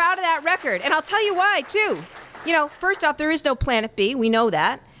 But I'm proud of that record, and I'll tell you why, too. You know, first off, there is no Planet B. We know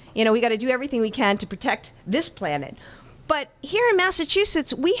that. You know, we got to do everything we can to protect this planet. But here in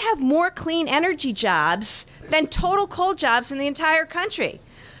Massachusetts, we have more clean energy jobs than total coal jobs in the entire country.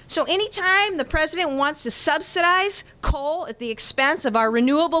 So anytime the president wants to subsidize coal at the expense of our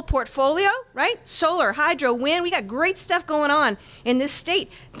renewable portfolio, right? Solar, hydro, wind, we got great stuff going on in this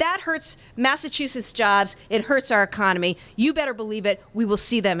state. That hurts Massachusetts jobs. It hurts our economy. You better believe it. We will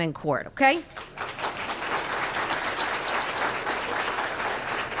see them in court, okay?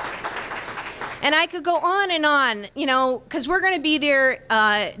 And I could go on, you know, because we're going to be there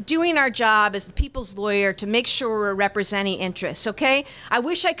doing our job as the people's lawyer to make sure we're representing interests, okay? I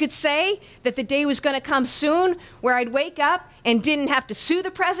wish I could say that the day was going to come soon where I'd wake up and didn't have to sue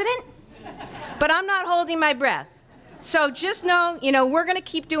the president, but I'm not holding my breath. So just know, you know, we're going to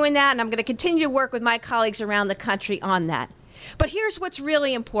keep doing that, and I'm going to continue to work with my colleagues around the country on that. But here's what's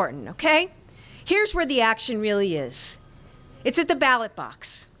really important, okay? Here's where the action really is. It's at the ballot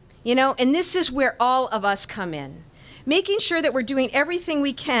box. You know, and this is where all of us come in. Making sure that we're doing everything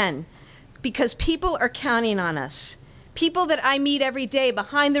we can because people are counting on us. People that I meet every day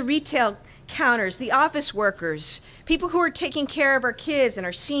behind the retail counters, the office workers, people who are taking care of our kids and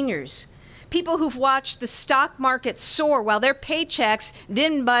our seniors, people who've watched the stock market soar while their paychecks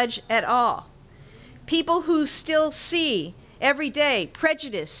didn't budge at all. People who still see every day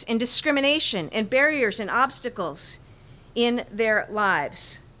prejudice and discrimination and barriers and obstacles in their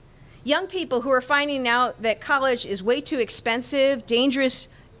lives. Young people who are finding out that college is way too expensive, dangerous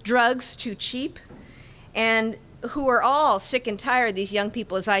drugs too cheap, and who are all sick and tired, these young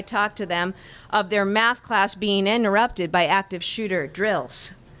people, as I talk to them, of their math class being interrupted by active shooter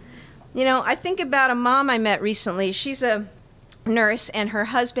drills. You know, I think about a mom I met recently. She's a nurse, and her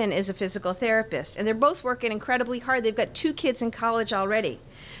husband is a physical therapist, and they're both working incredibly hard. They've got 2 kids in college already.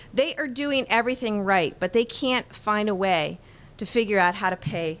 They are doing everything right, but they can't find a way to figure out how to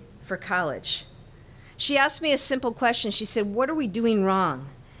pay for college. She asked me a simple question. She said, what are we doing wrong?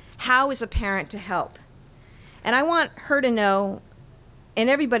 How is a parent to help? And I want her to know, and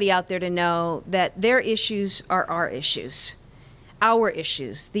everybody out there to know, that their issues are our issues,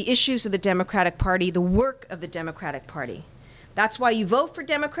 the issues of the Democratic Party, the work of the Democratic Party. That's why you vote for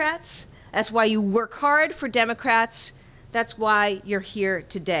Democrats. That's why you work hard for Democrats. That's why you're here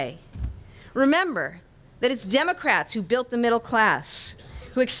today. Remember that it's Democrats who built the middle class,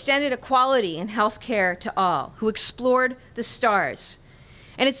 who extended equality and health care to all, who explored the stars.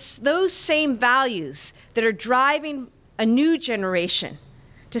 And it's those same values that are driving a new generation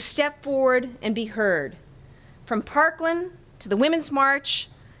to step forward and be heard. From Parkland to the Women's March,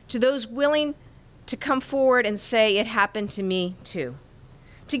 to those willing to come forward and say, it happened to me too.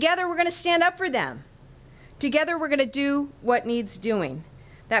 Together, we're going to stand up for them. Together, we're going to do what needs doing.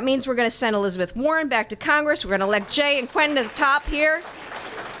 That means we're going to send Elizabeth Warren back to Congress. We're going to elect Jay and Quentin to the top here.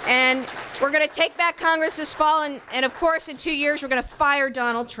 And we're going to take back Congress this fall. And of course, in 2 years, we're going to fire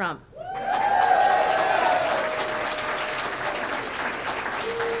Donald Trump.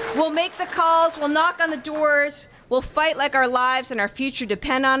 We'll make the calls. We'll knock on the doors. We'll fight like our lives and our future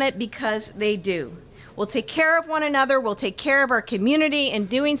depend on it, because they do. We'll take care of one another. We'll take care of our community. In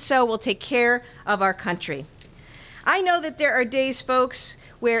doing so, we'll take care of our country. I know that there are days, folks,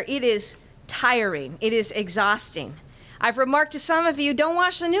 where it is tiring. It is exhausting. I've remarked to some of you, don't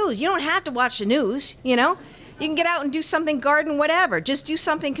watch the news. You don't have to watch the news, you know. You can get out and do something, garden, whatever. Just do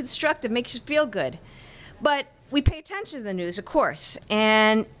something constructive, makes you feel good. But we pay attention to the news, of course,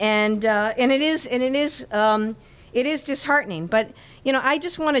 and it is disheartening. But you know, I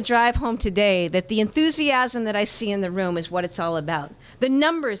just want to drive home today that the enthusiasm that I see in the room is what it's all about. The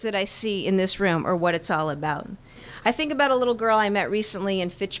numbers that I see in this room are what it's all about. I think about a little girl I met recently in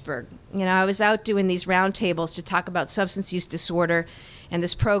Fitchburg. You know, I was out doing these roundtables to talk about substance use disorder and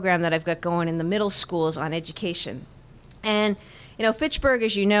this program that I've got going in the middle schools on education. And you know, Fitchburg,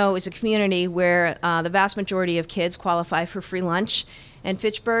 as you know, is a community where the vast majority of kids qualify for free lunch, and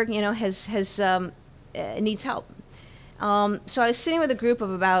Fitchburg, you know, needs help. So I was sitting with a group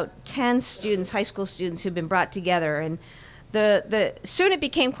of about 10 students, high school students, who've been brought together, and soon it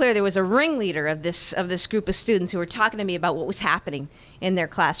became clear there was a ringleader of this group of students who were talking to me about what was happening in their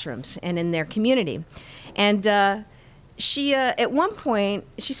classrooms and in their community. And she, at one point,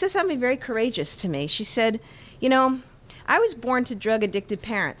 she said something very courageous to me. She said, you know, I was born to drug-addicted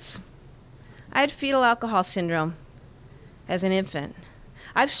parents. I had fetal alcohol syndrome as an infant.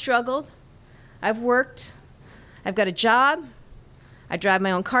 I've struggled. I've worked. I've got a job. I drive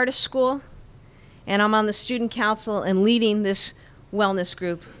my own car to school. And I'm on the student council and leading this wellness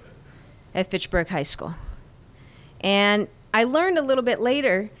group at Fitchburg High School. And I learned a little bit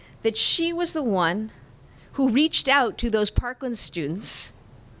later that she was the one who reached out to those Parkland students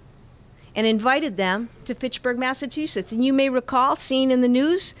and invited them to Fitchburg, Massachusetts. And you may recall seeing in the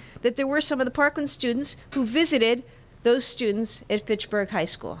news that there were some of the Parkland students who visited those students at Fitchburg High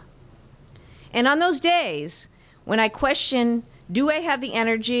School. And on those days, when I question, do I have the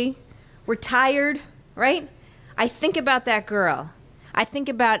energy? We're tired, right? I think about that girl. I think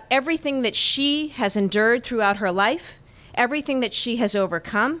about everything that she has endured throughout her life, everything that she has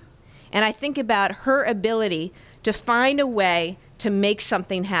overcome, and I think about her ability to find a way to make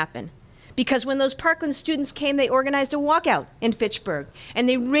something happen. Because when those Parkland students came, they organized a walkout in Fitchburg, and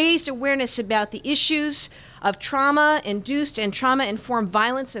they raised awareness about the issues of trauma-induced and trauma-informed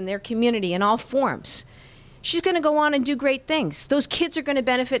violence in their community in all forms. She's going to go on and do great things. Those kids are going to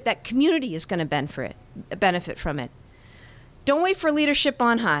benefit. That community is going to benefit from it. Don't wait for leadership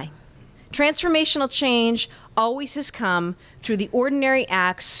on high. Transformational change always has come through the ordinary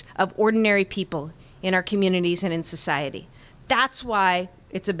acts of ordinary people in our communities and in society. That's why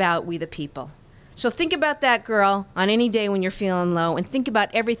it's about we the people. So think about that girl on any day when you're feeling low, and think about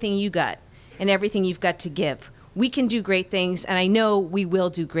everything you got and everything you've got to give. We can do great things, and I know we will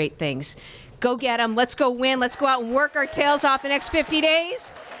do great things. Go get them. Let's go win. Let's go out and work our tails off the next 50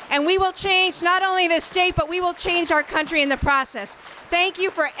 days. And we will change not only this state, but we will change our country in the process. Thank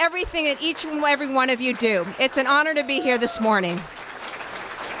you for everything that each and every one of you do. It's an honor to be here this morning.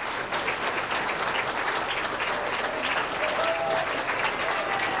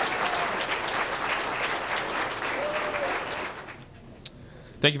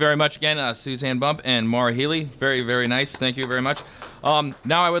 Thank you very much again, Suzanne Bump and Maura Healy. Very, very nice. Thank you very much. Now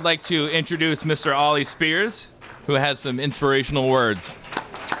I would like to introduce Mr. Ollie Spears, who has some inspirational words.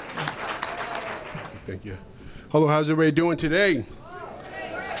 Thank you. Hello, how's everybody doing today?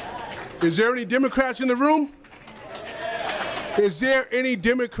 Is there any Democrats in the room? Is there any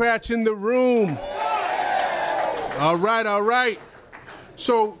Democrats in the room? All right, all right.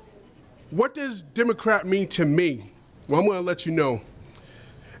 So what does Democrat mean to me? Well, I'm going to let you know.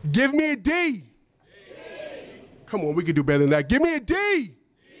 Give me a D. Come on, we can do better than that. Give me a D.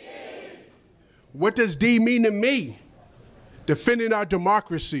 What does D mean to me? Defending our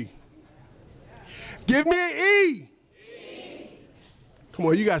democracy. Give me an E. Come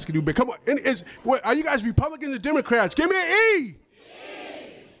on, you guys can do better. Come on, are you guys Republicans or Democrats? Give me an E.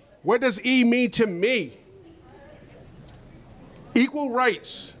 What does E mean to me? Equal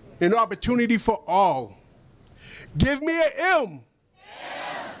rights and opportunity for all. Give me an M.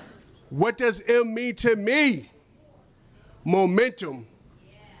 What does M mean to me? Momentum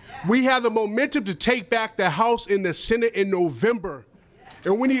We have the momentum to take back the House and the Senate in November.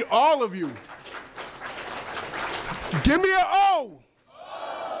 And we need all of you. Give me an O.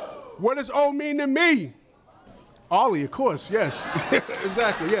 What does O mean to me? Ollie, of course, yes.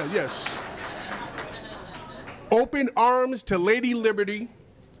 Exactly, yeah, yes. Open arms to Lady Liberty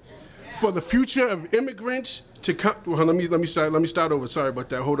for the future of immigrants to come. Well, let me start over. Sorry about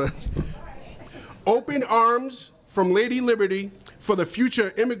that. Hold on. Open arms from Lady Liberty for the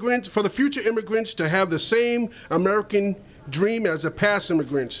future immigrants to have the same American dream as the past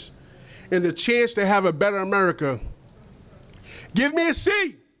immigrants and the chance to have a better America. Give me a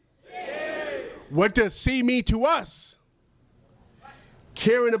C. What does C mean to us?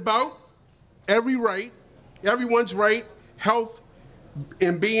 Caring about everyone's right, health,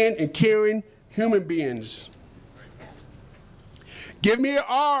 and being and caring human beings. Give me an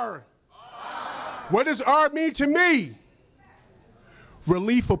R. What does R mean to me?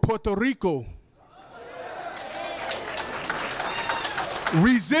 Relief for Puerto Rico.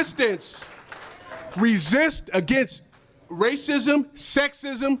 Resistance. Resist against racism,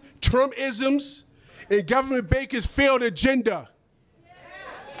 sexism, Trumpisms, and Government Baker's failed agenda.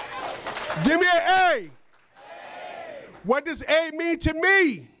 Give me an A. What does A mean to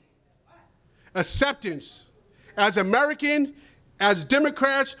me? Acceptance. As American, as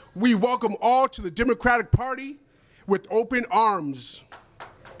Democrats, we welcome all to the Democratic Party with open arms.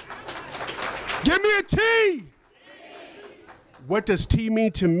 Give me a T. What does T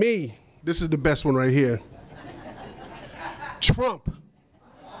mean to me? This is the best one right here. Trump.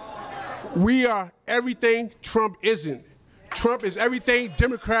 We are everything Trump isn't. Trump is everything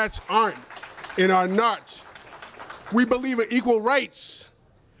Democrats aren't and are not. We believe in equal rights,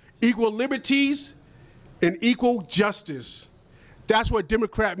 equal liberties, and equal justice. That's what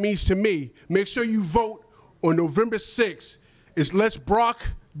Democrat means to me. Make sure you vote on November 6th. It's Let's Brock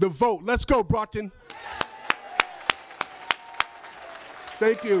the vote. Let's go, Brockton.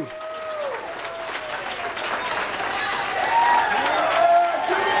 Thank you.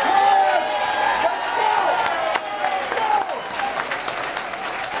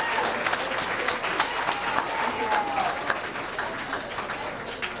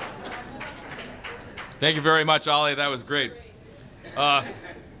 Thank you very much, Ollie. That was great. All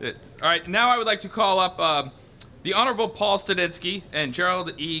right, now I would like to call up the Honorable Paul Studinsky and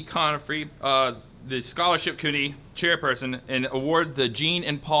Gerald E. Conifrey, the Scholarship Committee chairperson, and award the Gene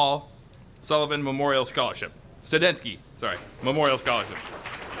and Paul Sullivan Memorial Scholarship. Studinsky, sorry, Memorial Scholarship.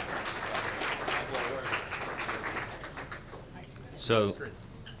 So,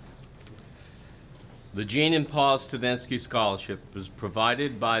 the Gene and Paul Studinsky Scholarship was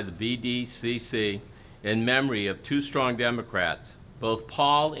provided by the BDCC in memory of two strong Democrats. Both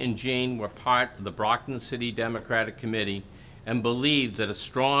Paul and Gene were part of the Brockton City Democratic Committee and believed that a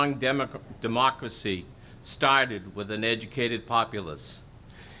strong democracy started with an educated populace.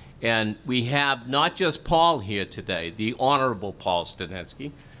 And we have not just Paul here today, the Honorable Paul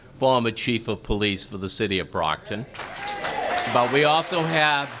Studinsky, former Chief of Police for the City of Brockton, but we also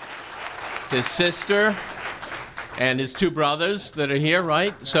have his sister and his two brothers that are here,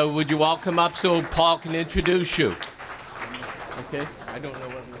 right? So would you all come up so Paul can introduce you? Okay. I don't know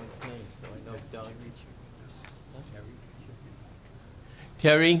everyone's name, so I know Doug.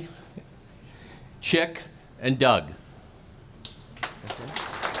 Terry, Chick, and Doug. Okay.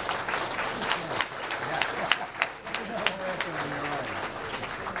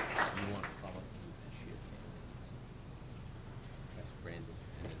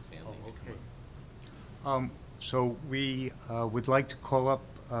 So we would like to call up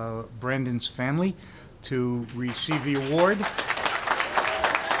Brandon's family to receive the award.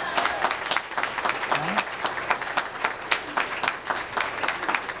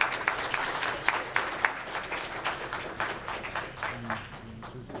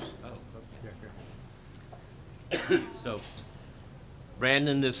 So,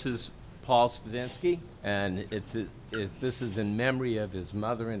 Brandon, this is Paul Studinsky, and this is in memory of his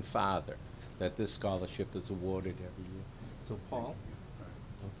mother and father that this scholarship is awarded every year. So, Paul,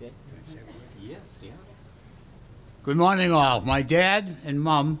 okay? Yes, yeah. Good morning, all. My dad and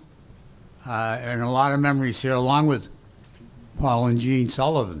mom, and a lot of memories here, along with Paul and Gene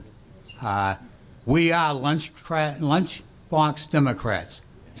Sullivan. We are lunchbox Democrats.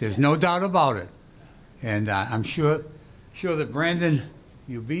 There's no doubt about it. And I'm sure that Brandon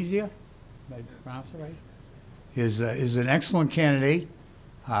Ubizia, did I pronounce it right, is an excellent candidate.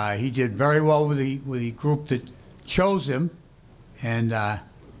 He did very well with the group that chose him, and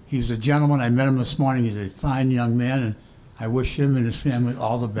he was a gentleman. I met him this morning. He's a fine young man, and I wish him and his family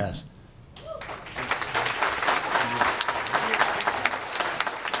all the best.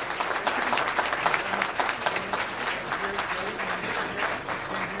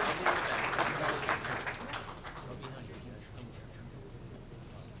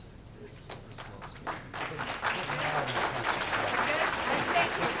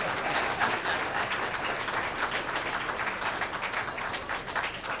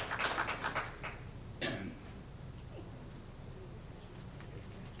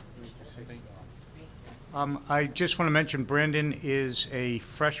 I just want to mention Brandon is a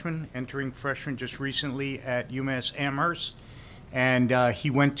freshman, entering freshman just recently at UMass Amherst, and he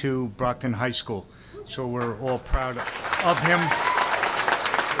went to Brockton High School. So we're all proud of him.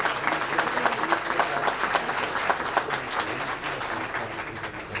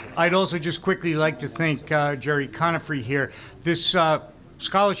 I'd also just quickly like to thank Jerry Conifrey here. This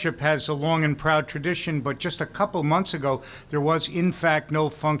scholarship has a long and proud tradition, but just a couple months ago, there was, in fact, no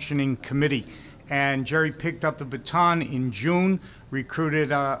functioning committee. And Jerry picked up the baton in June,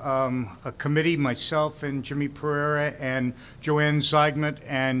 recruited a committee, myself and Jimmy Pereira and Joanne Zeigmut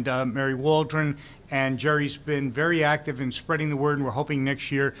and Mary Waldron. And Jerry's been very active in spreading the word, and we're hoping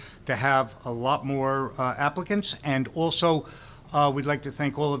next year to have a lot more applicants. And also, we'd like to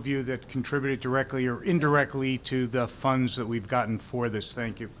thank all of you that contributed directly or indirectly to the funds that we've gotten for this.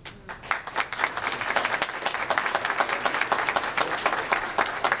 Thank you.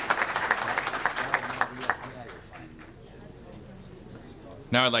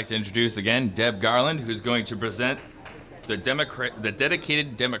 Now I'd like to introduce again Deb Garland, who's going to present the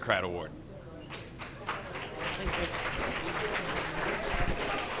Dedicated Democrat Award.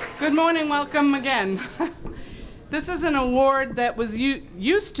 Good morning, welcome again. This is an award that was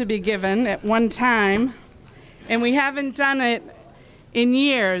used to be given at one time, and we haven't done it in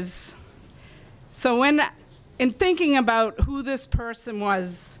years. So in thinking about who this person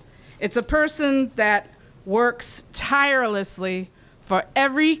was, it's a person that works tirelessly for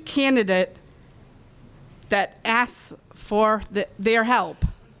every candidate that asks for their help.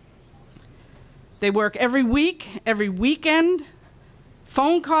 They work every week, every weekend,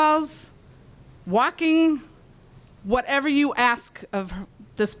 phone calls, walking, whatever you ask of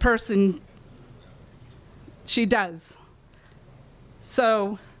this person, she does.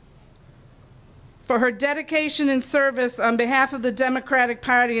 So, for her dedication and service on behalf of the Democratic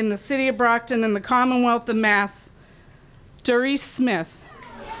Party in the City of Brockton and the Commonwealth of Mass, Doris Smith.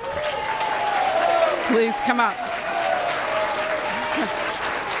 Please come up.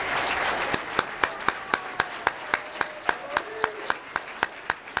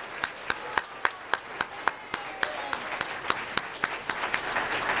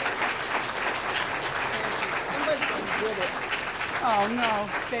 Oh no,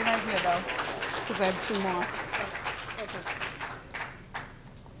 stay right here though, because I have two more.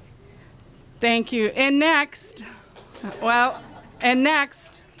 Thank you. And next,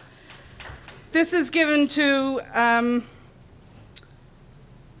 this is given to,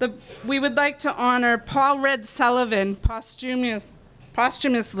 we would like to honor Paul Red Sullivan posthumously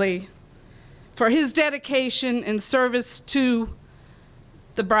for his dedication and service to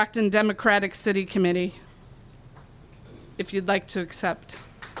the Brockton Democratic City Committee. If you'd like to accept.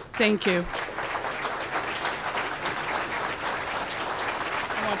 Thank you.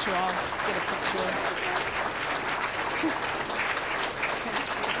 I want you all to get a picture.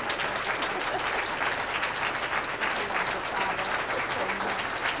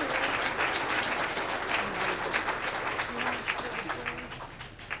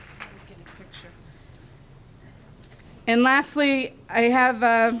 And lastly, I have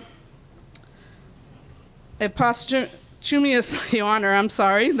a posthumously honor, I'm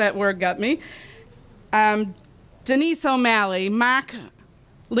sorry, that word got me. Denise O'Malley, Mark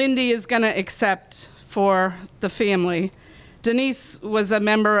Lindy is going to accept for the family. Denise was a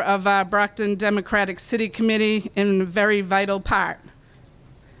member of our Brockton Democratic City Committee and a very vital part.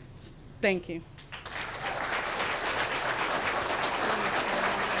 Thank you.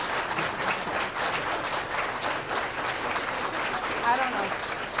 I don't know.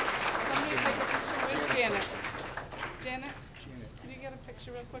 Somebody take a picture. Where's Janet? Janet, can you get a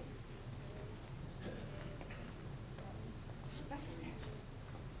picture real quick? That's okay.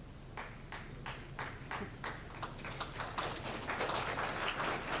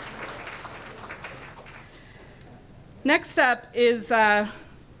 Next up is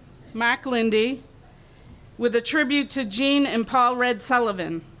Mark Lindy with a tribute to Jean and Paul Red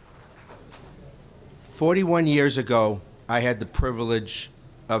Sullivan. 41 years ago, I had the privilege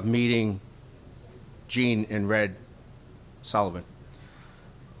of meeting Jean and Red Sullivan.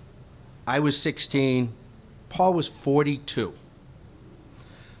 I was 16, Paul was 42.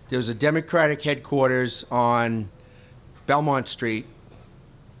 There was a Democratic headquarters on Belmont Street,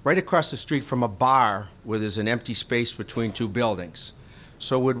 right across the street from a bar where there's an empty space between two buildings.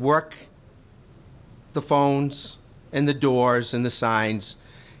 So we'd work the phones and the doors and the signs.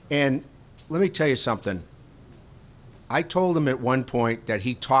 And let me tell you something. I told him at one point that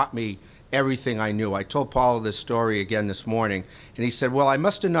he taught me everything I knew. I told Paul this story again this morning, and he said, well, I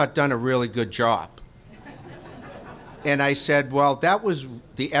must have not done a really good job. And I said, well, that was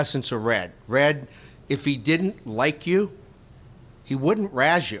the essence of Red. Red if he didn't like you, he wouldn't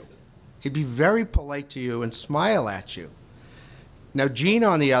razz you. He'd be very polite to you and smile at you. Now, Gene,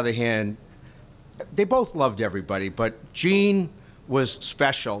 on the other hand, they both loved everybody, but Gene was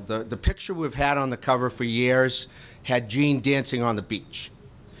special. The picture we've had on the cover for years had Gene dancing on the beach.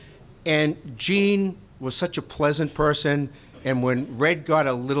 And Gene was such a pleasant person, and when Red got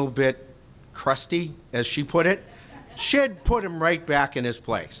a little bit crusty, as she put it, she'd put him right back in his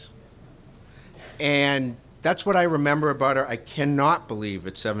place. And that's what I remember about her. I cannot believe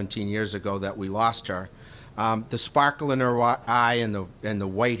it's 17 years ago that we lost her. The sparkle in her eye and the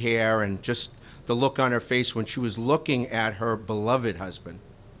white hair and just the look on her face when she was looking at her beloved husband.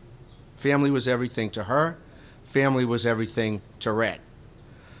 Family was everything to her. Family was everything to Red.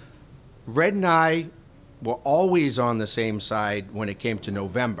 Red and I were always on the same side when it came to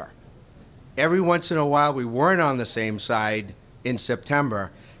November. Every once in a while, we weren't on the same side in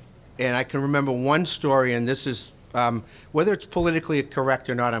September. And I can remember one story, and this is, whether it's politically correct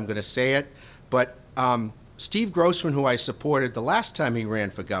or not, I'm going to say it, but Steve Grossman, who I supported the last time he ran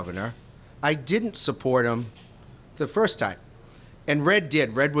for governor, I didn't support him the first time. And Red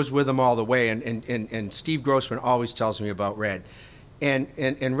did. Red was with him all the way, and Steve Grossman always tells me about Red.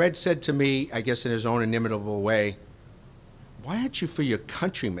 And Red said to me, I guess in his own inimitable way, "Why aren't you for your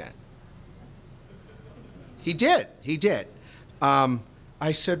countrymen?" He did. He did.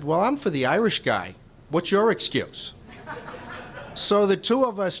 I said, "Well, I'm for the Irish guy. What's your excuse?" So the two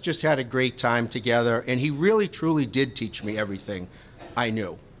of us just had a great time together, and he really, truly did teach me everything I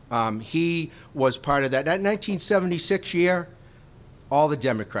knew. He was part of that 1976 year. All the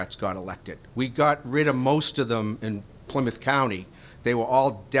Democrats got elected. We got rid of most of them in Plymouth County. They were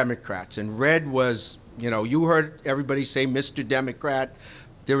all Democrats. And Red was, you heard everybody say Mr. Democrat.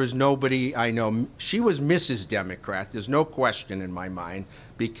 There was nobody I know. She was Mrs. Democrat. There's no question in my mind,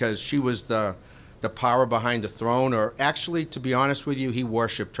 because she was the power behind the throne. Or actually, to be honest with you, he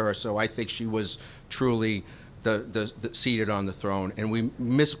worshipped her. So I think she was truly the seated on the throne. And we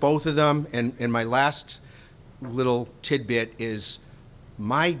miss both of them. And my last little tidbit is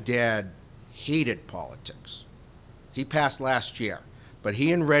my dad hated politics. He passed last year, but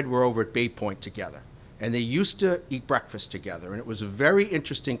he and Red were over at Bay Point together. And they used to eat breakfast together. And it was a very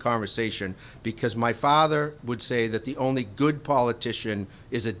interesting conversation, because my father would say that the only good politician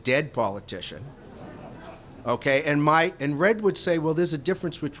is a dead politician. Okay, and Red would say, well, there's a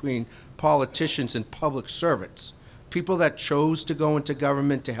difference between politicians and public servants, people that chose to go into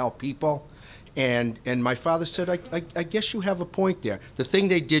government to help people. And my father said, I guess you have a point there. The thing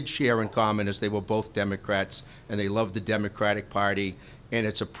they did share in common is they were both Democrats, and they loved the Democratic Party. And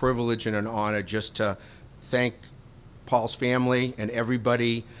it's a privilege and an honor just to thank Paul's family and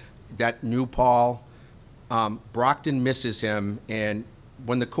everybody that knew Paul. Brockton misses him, and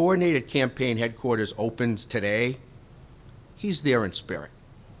when the coordinated campaign headquarters opens today, he's there in spirit.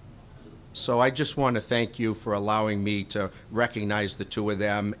 So I just want to thank you for allowing me to recognize the two of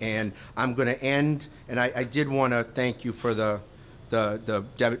them. And I'm going to end, and I did want to thank you for the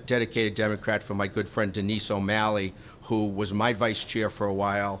dedicated Democrat, for my good friend Denise O'Malley, who was my vice chair for a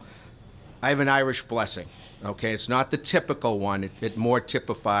while. I have an Irish blessing, okay? It's not the typical one. It more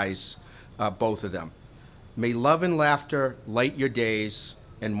typifies both of them. May love and laughter light your days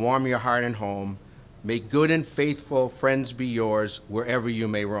and warm your heart and home. May good and faithful friends be yours wherever you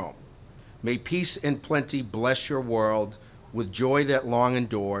may roam. May peace and plenty bless your world with joy that long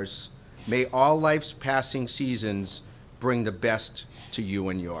endures. May all life's passing seasons bring the best to you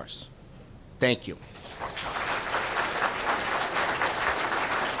and yours. Thank you.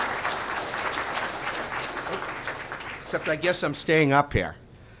 Except I guess I'm staying up here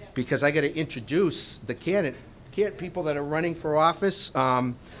because I got to introduce the people that are running for office.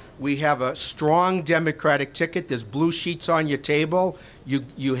 We have a strong Democratic ticket. There's blue sheets on your table.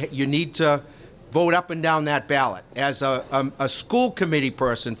 You need to vote up and down that ballot. As a school committee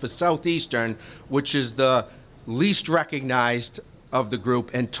person for Southeastern, which is the least recognized of the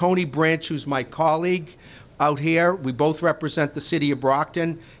group, and Tony Branch, who's my colleague out here, we both represent the city of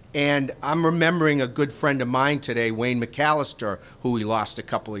Brockton. And I'm remembering a good friend of mine today, Wayne McAllister, who we lost a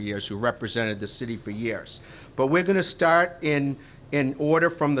couple of years, who represented the city for years. But we're going to start in order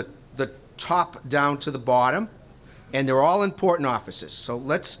from the top down to the bottom, and they're all important offices. So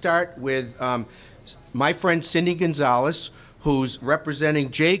let's start with my friend Cindy Gonzalez, who's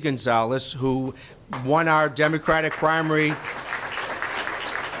representing Jay Gonzalez, who won our Democratic primary.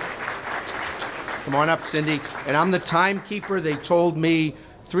 Come on up, Cindy. And I'm the timekeeper. They told me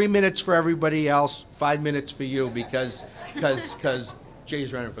 3 minutes for everybody else, 5 minutes for you, because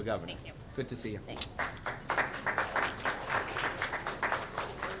Jay's running for governor. Thank you. Good to see you. Thanks.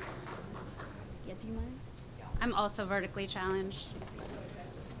 Yeah, do you mind? I'm also vertically challenged.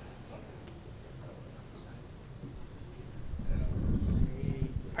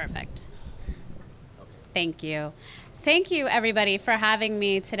 Perfect. Thank you. Thank you, everybody, for having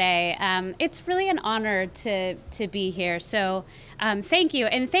me today. It's really an honor to be here. So thank you.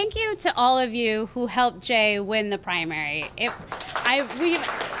 And thank you to all of you who helped Jay win the primary.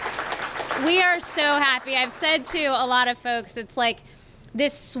 We are so happy. I've said to a lot of folks, it's like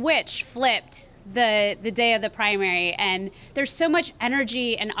this switch flipped the day of the primary, and there's so much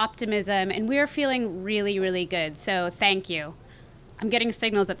energy and optimism, and we're feeling really, really good. So thank you. I'm getting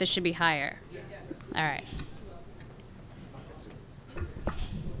signals that this should be higher. Yes. All right.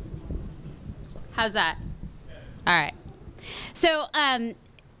 How's that? All right. So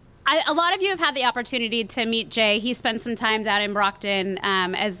a lot of you have had the opportunity to meet Jay. He spent some time out in Brockton,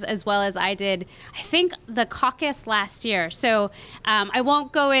 as well as I did, I think, the caucus last year. So I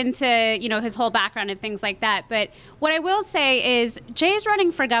won't go into his whole background and things like that. But what I will say is Jay is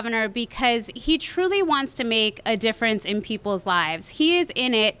running for governor because he truly wants to make a difference in people's lives. He is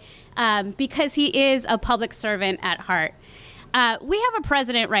in it because he is a public servant at heart. We have a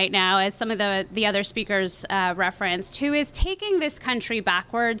president right now, as some of the other speakers referenced, who is taking this country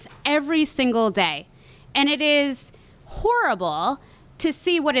backwards every single day. And it is horrible to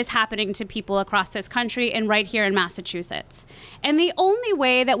see what is happening to people across this country and right here in Massachusetts. And the only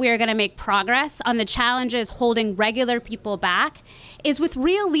way that we are going to make progress on the challenges holding regular people back is with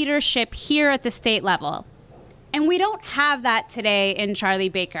real leadership here at the state level. And we don't have that today in Charlie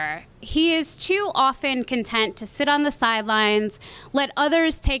Baker. He is too often content to sit on the sidelines, let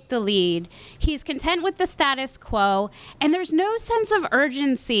others take the lead. He's content with the status quo, and there's no sense of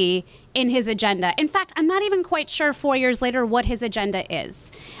urgency in his agenda. In fact, I'm not even quite sure 4 years later what his agenda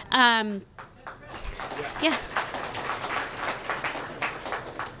is. Yeah.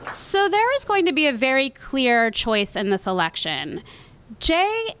 So there is going to be a very clear choice in this election.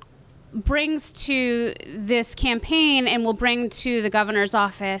 Jay brings to this campaign and will bring to the governor's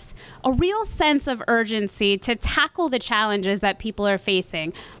office a real sense of urgency to tackle the challenges that people are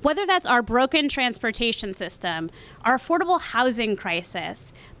facing, whether that's our broken transportation system, our affordable housing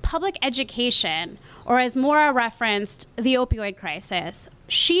crisis, public education, or as Maura referenced, the opioid crisis.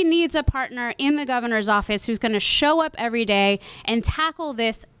 She needs a partner in the governor's office who's going to show up every day and tackle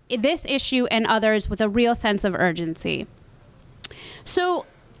this issue and others with a real sense of urgency. So,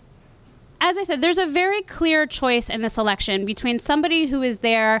 as I said, there's a very clear choice in this election between somebody who is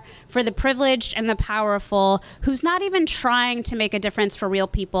there for the privileged and the powerful, who's not even trying to make a difference for real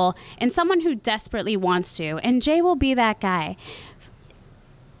people, and someone who desperately wants to. And Jay will be that guy.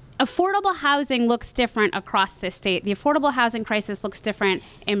 Affordable housing looks different across this state. The affordable housing crisis looks different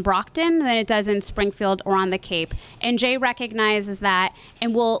in Brockton than it does in Springfield or on the Cape. And Jay recognizes that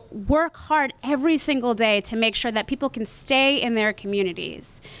and will work hard every single day to make sure that people can stay in their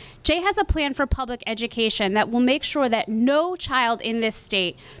communities. Jay has a plan for public education that will make sure that no child in this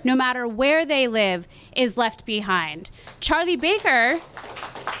state, no matter where they live, is left behind. Charlie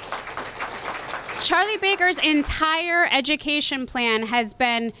Baker's entire education plan has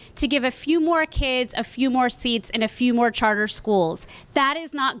been to give a few more kids, a few more seats, and a few more charter schools. That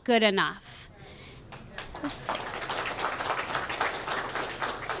is not good enough.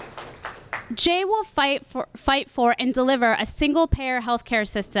 Jay will fight for and deliver a single-payer healthcare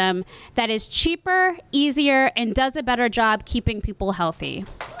system that is cheaper, easier, and does a better job keeping people healthy.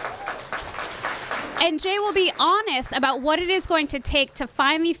 And Jay will be honest about what it is going to take to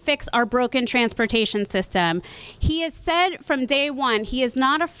finally fix our broken transportation system. He has said from day one he is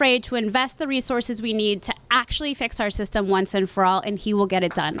not afraid to invest the resources we need to actually fix our system once and for all, and he will get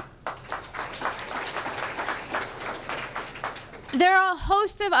it done. There are a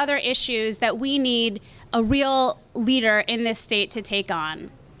host of other issues that we need a real leader in this state to take on.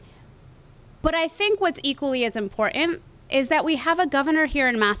 But I think what's equally as important is that we have a governor here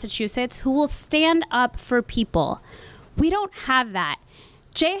in Massachusetts who will stand up for people. We don't have that.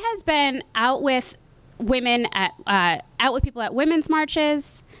 Jay has been out with women out with people at women's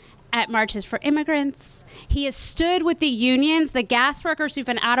marches, at marches for immigrants. He has stood with the unions, the gas workers who've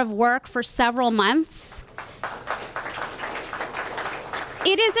been out of work for several months.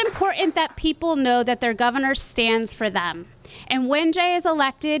 It is important that people know that their governor stands for them. And when Jay is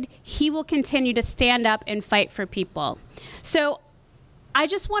elected, he will continue to stand up and fight for people. So I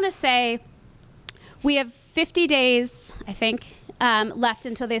just want to say we have 50 days, I think, left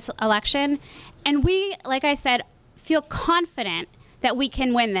until this election. And we, like I said, feel confident that we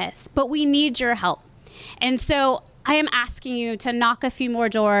can win this, but we need your help. And so I am asking you to knock a few more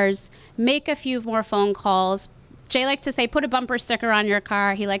doors, make a few more phone calls, Jay likes to say, put a bumper sticker on your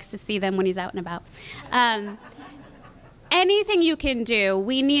car. He likes to see them when he's out and about. Anything you can do,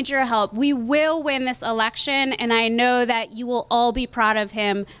 we need your help. We will win this election, and I know that you will all be proud of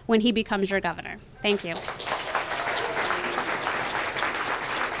him when he becomes your governor. Thank you.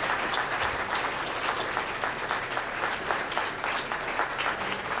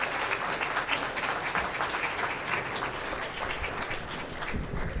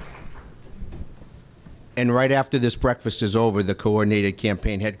 And right after this breakfast is over, the coordinated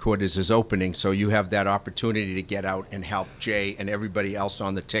campaign headquarters is opening, so you have that opportunity to get out and help Jay and everybody else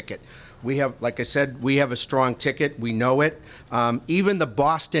on the ticket. We have, like I said, we have a strong ticket. We know it. Even the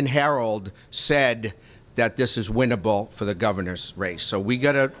Boston Herald said that this is winnable for the governor's race. So we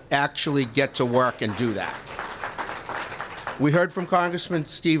got to actually get to work and do that. We heard from Congressman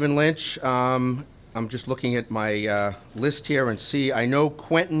Stephen Lynch. I'm just looking at my list here and see. I know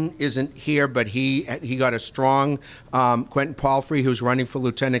Quentin isn't here, but he got a strong Quentin Palfrey, who's running for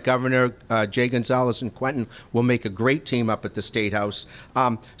lieutenant governor. Jay Gonzalez and Quentin will make a great team up at the State House.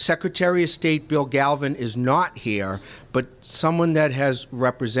 Secretary of State Bill Galvin is not here, but someone that has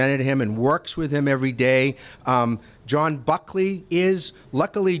represented him and works with him every day. John Buckley is.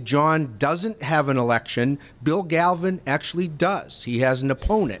 Luckily, John doesn't have an election. Bill Galvin actually does. He has an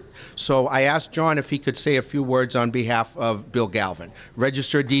opponent. So I asked John if he could say a few words on behalf of Bill Galvin.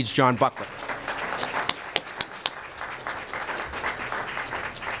 Register of Deeds, John Buckley.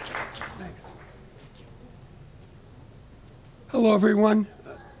 Thanks. Hello, everyone.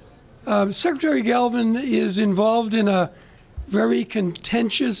 Secretary Galvin is involved in a very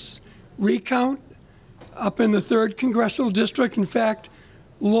contentious recount up in the 3rd Congressional District. In fact,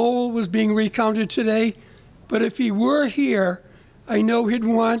 Lowell was being recounted today. But if he were here, I know he'd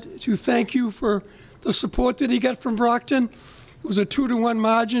want to thank you for the support that he got from Brockton. It was a 2-to-1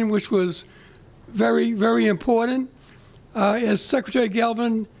 margin, which was very, very important. As Secretary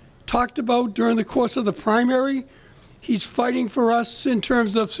Galvin talked about during the course of the primary, he's fighting for us in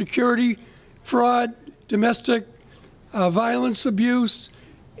terms of security, fraud, domestic violence abuse.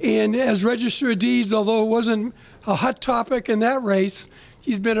 And as Register of Deeds, although it wasn't a hot topic in that race,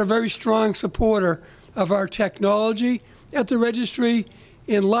 he's been a very strong supporter of our technology at the registry.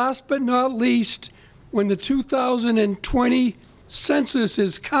 And last but not least, when the 2020 census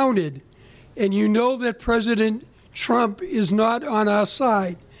is counted, and you know that President Trump is not on our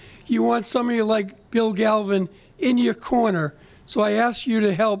side, you want somebody like Bill Galvin in your corner. So I ask you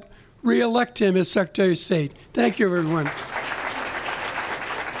to help re-elect him as Secretary of State. Thank you, everyone.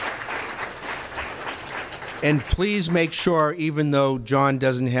 And please make sure, even though John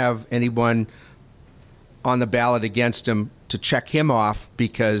doesn't have anyone on the ballot against him, to check him off,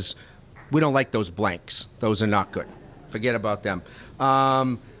 because we don't like those blanks. Those are not good. Forget about them.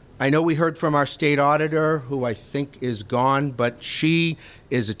 I know we heard from our state auditor, who I think is gone, but she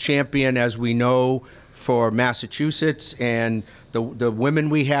is a champion, as we know, for Massachusetts, and the women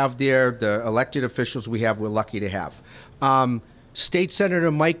we have there, the elected officials we have, we're lucky to have. State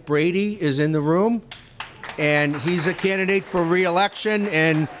Senator Mike Brady is in the room, and he's a candidate for re-election,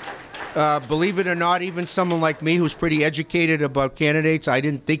 and believe it or not, even someone like me who's pretty educated about candidates, I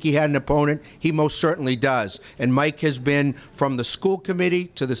didn't think he had an opponent. He most certainly does. And Mike has been from the school committee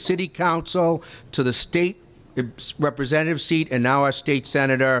to the city council to the state representative seat, and now our state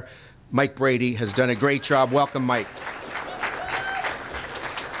senator. Mike Brady has done a great job. Welcome, Mike.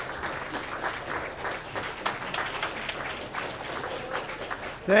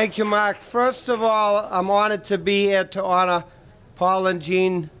 Thank you, Mark. First of all, I'm honored to be here to honor Paul and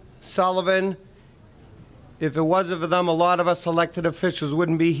Jean Sullivan. If it wasn't for them, a lot of us elected officials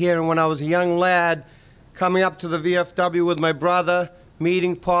wouldn't be here. And when I was a young lad, coming up to the VFW with my brother,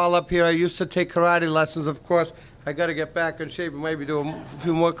 meeting Paul up here, I used to take karate lessons. Of course, I got to get back in shape and maybe do a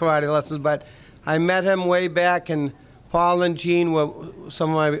few more karate lessons. But I met him way back, and Paul and Jean were some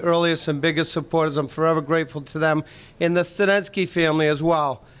of my earliest and biggest supporters. I'm forever grateful to them. And the Studensky family as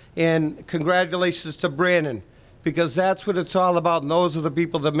well. And congratulations to Brandon, because that's what it's all about, and those are the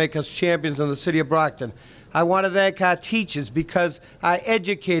people that make us champions in the city of Brockton. I want to thank our teachers, because our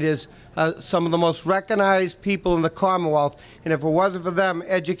educators are some of the most recognized people in the Commonwealth, and if it wasn't for them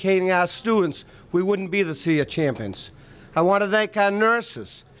educating our students, we wouldn't be the city of champions. I want to thank our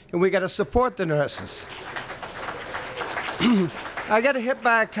nurses, and we got to support the nurses. I got hit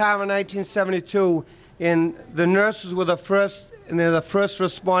by a car in 1972, and the nurses were the first, and they're the first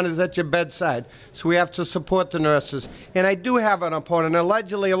responders at your bedside. So we have to support the nurses. And I do have an opponent.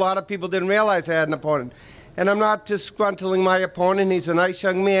 Allegedly, a lot of people didn't realize I had an opponent. And I'm not disgruntling my opponent. He's a nice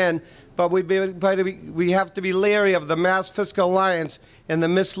young man. But we have to be leery of the Mass Fiscal Alliance and the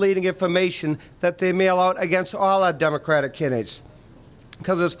misleading information that they mail out against all our Democratic candidates,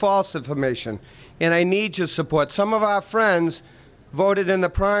 because it's false information. And I need your support. Some of our friends voted in the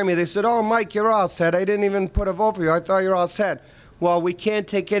primary. They said, oh, Mike, you're all set. I didn't even put a vote for you. I thought you were all set. Well, we can't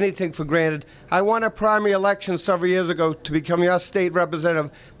take anything for granted. I won a primary election several years ago to become your state representative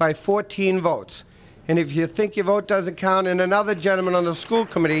by 14 votes. And if you think your vote doesn't count, and another gentleman on the school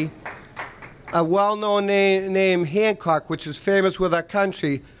committee, a well-known name named Hancock, which is famous with our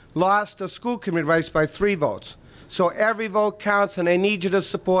country, lost the school committee race by 3 votes. So every vote counts, and I need you to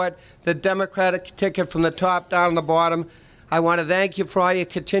support the Democratic ticket from the top down to the bottom. I want to thank you for all your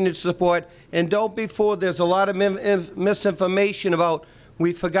continued support. And don't be fooled. There's a lot of misinformation about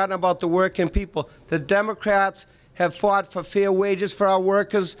we've forgotten about the working people. The Democrats have fought for fair wages for our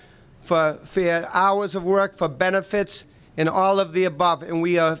workers, for fair hours of work, for benefits, and all of the above. And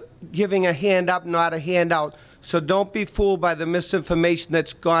we are giving a hand up, not a handout. So don't be fooled by the misinformation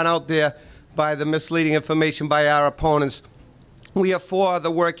that's gone out there, by the misleading information by our opponents. We are for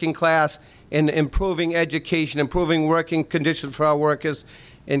the working class in improving education, improving working conditions for our workers,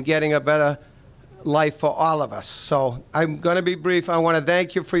 and getting a better life for all of us. So I'm going to be brief. I want to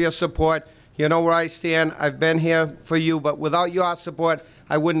thank you for your support. You know where I stand. I've been here for you, but without your support,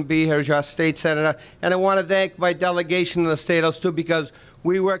 I wouldn't be here as your state senator. And I want to thank my delegation in the State House, too, because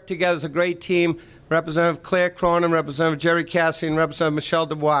we work together as a great team. Representative Claire Cronin, Representative Jerry Cassidy, and Representative Michelle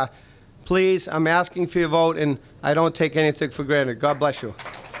Dubois. Please, I'm asking for your vote, and I don't take anything for granted. God bless you.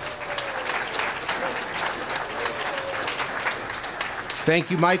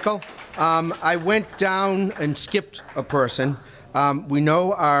 Thank you, Michael. I went down and skipped a person. We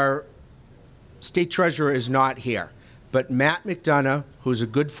know our state treasurer is not here, but Matt McDonough, who's a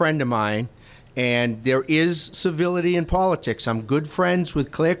good friend of mine, and there is civility in politics. I'm good friends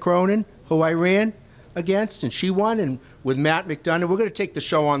with Claire Cronin, who I ran against, and she won, and with Matt McDonough, we're going to take the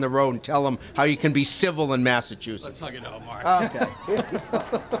show on the road and tell them how you can be civil in Massachusetts. Let's hug it out, Mark. Okay.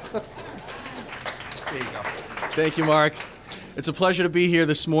 There you go. Thank you, Mark. It's a pleasure to be here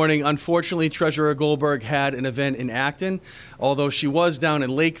this morning. Unfortunately, Treasurer Goldberg had an event in Acton, although she was down in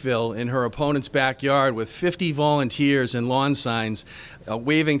Lakeville in her opponent's backyard with 50 volunteers and lawn signs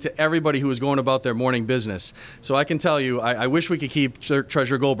waving to everybody who was going about their morning business. So I can tell you, I wish we could keep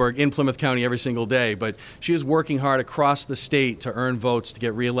Treasurer Goldberg in Plymouth County every single day, but she is working hard across the state to earn votes to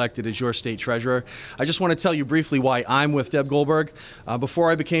get reelected as your state treasurer. I just want to tell you briefly why I'm with Deb Goldberg.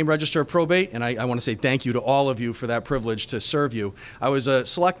 Before I became Register of Probate, and I want to say thank you to all of you for that privilege to serve you, I was a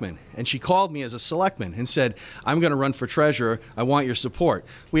selectman, and she called me as a selectman and said, I'm going to run for treasurer. I want your support.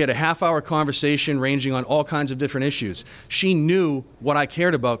 We had a half-hour conversation ranging on all kinds of different issues. She knew what I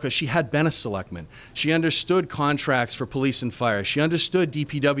cared about because she had been a selectman. She understood contracts for police and fire. She understood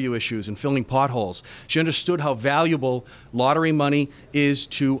DPW issues and filling potholes. She understood how valuable lottery money is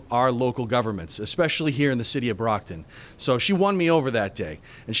to our local governments, especially here in the city of Brockton. So she won me over that day,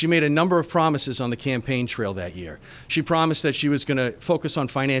 and she made a number of promises on the campaign trail that year. She promised that she was going to focus on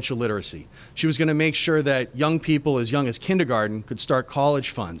financial literacy. She was going to make sure that young people as young as kindergarten could start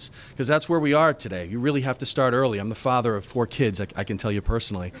college funds, because that's where we are today. You really have to start early. I'm the father of 4 kids, I can tell you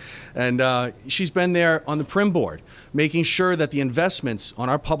personally. And she's been there on the Prim board, making sure that the investments on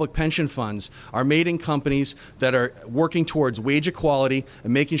our public pension funds are made in companies that are working towards wage equality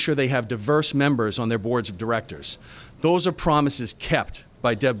and making sure they have diverse members on their boards of directors. Those are promises kept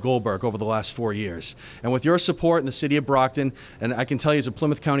by Deb Goldberg over the last 4 years. And with your support in the city of Brockton, and I can tell you as a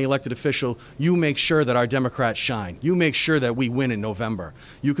Plymouth County elected official, you make sure that our Democrats shine. You make sure that we win in November.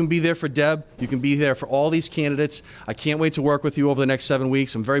 You can be there for Deb. You can be there for all these candidates. I can't wait to work with you over the next 7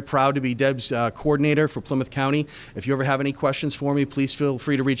 weeks. I'm very proud to be Deb's coordinator for Plymouth County. If you ever have any questions for me, please feel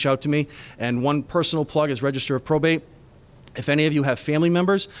free to reach out to me. And one personal plug as Register of Probate. If any of you have family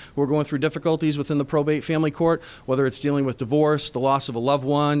members who are going through difficulties within the probate family court, whether it's dealing with divorce, the loss of a loved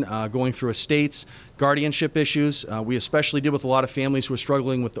one, going through estates, guardianship issues, we especially deal with a lot of families who are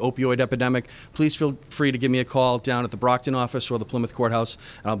struggling with the opioid epidemic, please feel free to give me a call down at the Brockton office or the Plymouth Courthouse,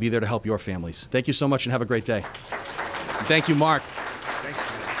 and I'll be there to help your families. Thank you so much and have a great day. And thank you, Mark.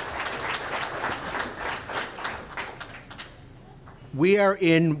 We are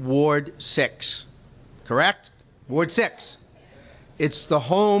in Ward 6, correct? Ward 6. It's the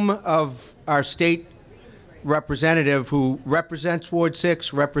home of our state representative who represents Ward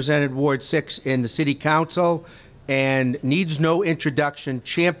 6, represented Ward 6 in the City Council, and needs no introduction,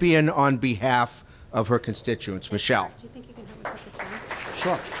 champion on behalf of her constituents. Michelle. Do you think you can help me put this down?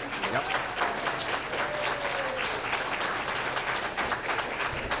 Sure. Yep.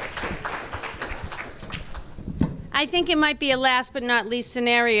 I think it might be a last but not least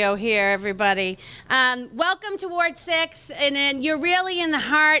scenario here, everybody. Welcome to Ward 6, and you're really in the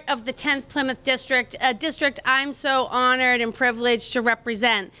heart of the 10th Plymouth District, a district I'm so honored and privileged to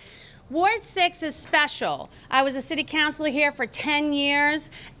represent. Ward 6 is special. I was a city councilor here for 10 years,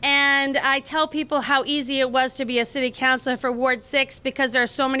 and I tell people how easy it was to be a city councilor for Ward 6 because there are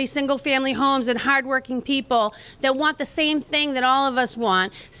so many single-family homes and hardworking people that want the same thing that all of us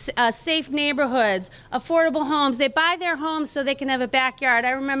want, safe neighborhoods, affordable homes. They buy their homes so they can have a backyard. I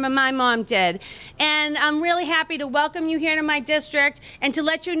remember my mom did. And I'm really happy to welcome you here to my district and to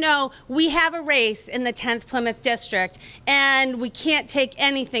let you know we have a race in the 10th Plymouth District, and we can't take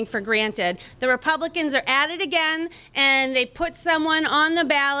anything for granted. The Republicans are at it again, and they put someone on the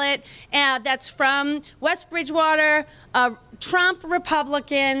ballot that's from West Bridgewater, a Trump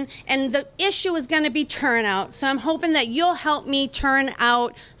Republican, and the issue is going to be turnout. So I'm hoping that you'll help me turn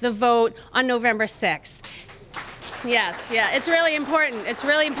out the vote on November 6th. Yes, yeah, it's really important. It's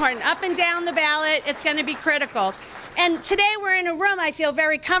really important. Up and down the ballot, it's going to be critical. And today we're in a room I feel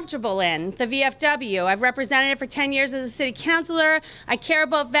very comfortable in, the VFW. I've represented it for 10 years as a city councilor. I care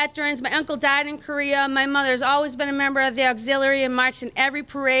about veterans. My uncle died in Korea. My mother's always been a member of the auxiliary and marched in every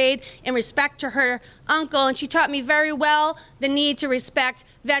parade in respect to her uncle. And she taught me very well the need to respect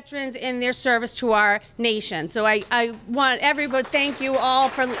veterans in their service to our nation. So I want everybody to thank you all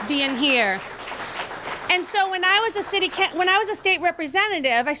for being here. And so when I was a state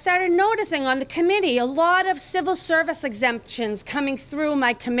representative, I started noticing on the committee a lot of civil service exemptions coming through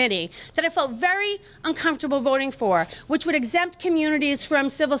my committee that I felt very uncomfortable voting for, which would exempt communities from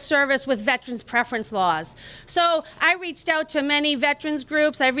civil service with veterans preference laws. So I reached out to many veterans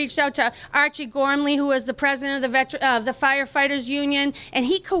groups. I reached out to Archie Gormley, who was the president of the Firefighters Union, and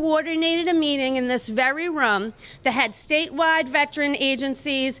he coordinated a meeting in this very room that had statewide veteran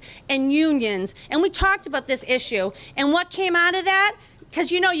agencies and unions, and we talked about this issue. And what came out of that? Because,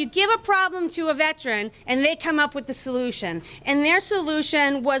 you know, you give a problem to a veteran and they come up with the solution. And their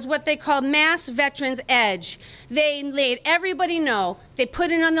solution was what they call Mass Veterans Edge. They made everybody know. They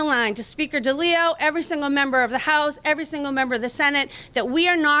put it on the line to Speaker DeLeo, every single member of the House, every single member of the Senate, that we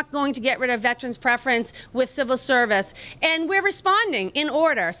are not going to get rid of veterans preference with civil service. And we're responding in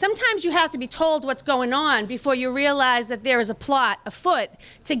order. Sometimes you have to be told what's going on before you realize that there is a plot afoot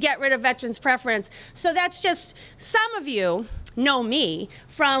to get rid of veterans preference. So that's just, some of you know me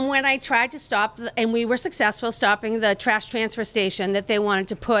from when I tried to stop, and we were successful stopping the trash transfer station that they wanted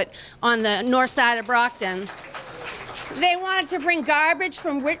to put on the north side of Brockton. They wanted to bring garbage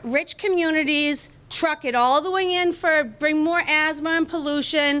from rich communities, truck it all the way in bring more asthma and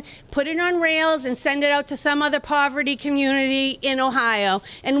pollution, put it on rails and send it out to some other poverty community in Ohio.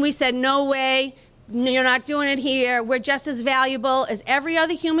 And we said, no way. You're not doing it here. We're just as valuable as every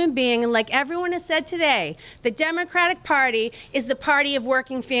other human being. And like everyone has said today, the Democratic Party is the party of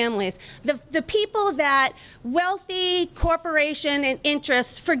working families. The people that wealthy corporation and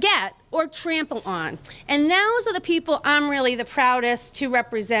interests forget or trample on. And those are the people I'm really the proudest to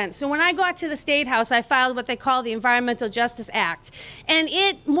represent. So when I got to the State House, I filed what they call the Environmental Justice Act. And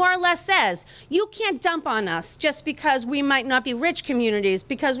it more or less says, you can't dump on us just because we might not be rich communities,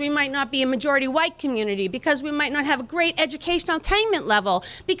 because we might not be a majority white community, because we might not have a great educational attainment level,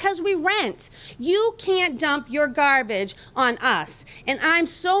 because we rent. You can't dump your garbage on us. And I'm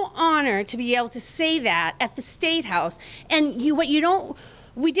so honored to be able to say that at the State House. And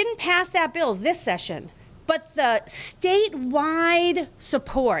we didn't pass that bill this session, but the statewide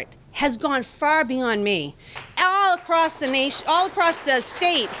support has gone far beyond me. All across the nation, all across the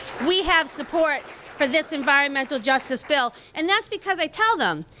state, we have support for this environmental justice bill. And that's because I tell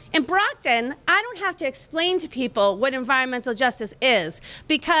them, in Brockton, I don't have to explain to people what environmental justice is,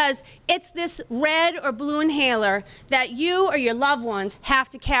 because it's this red or blue inhaler that you or your loved ones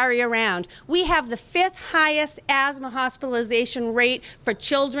have to carry around. We have the 5th highest asthma hospitalization rate for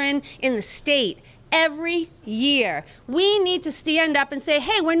children in the state. Every year. We need to stand up and say,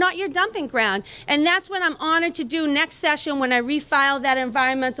 hey, we're not your dumping ground. And that's what I'm honored to do next session when I refile that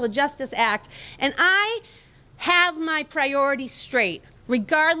Environmental Justice Act. And I have my priorities straight,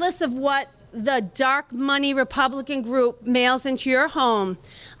 regardless of what the dark money Republican group mails into your home.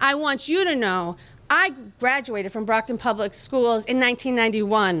 I want you to know I graduated from Brockton Public Schools in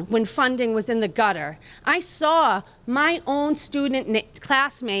 1991 when funding was in the gutter. I saw my own student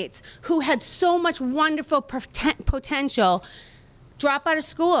classmates who had so much wonderful potential drop out of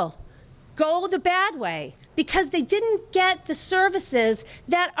school, go the bad way, because they didn't get the services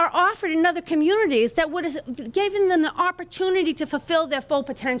that are offered in other communities that would have given them the opportunity to fulfill their full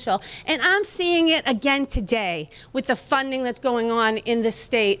potential. And I'm seeing it again today with the funding that's going on in this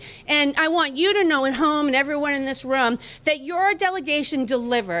state. And I want you to know at home and everyone in this room that your delegation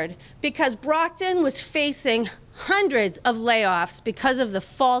delivered, because Brockton was facing hundreds of layoffs because of the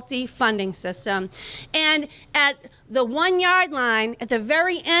faulty funding system. And at the 1 yard line, at the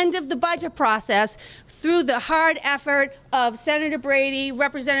very end of the budget process, through the hard effort of Senator Brady,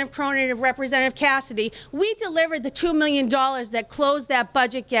 Representative Cronin, and Representative Cassidy, we delivered the $2 million that closed that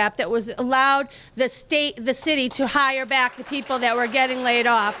budget gap that was allowed the city to hire back the people that were getting laid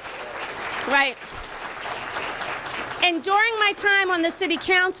off. Right. And during my time on the city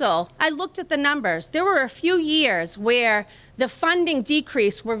council, I looked at the numbers. There were a few years where the funding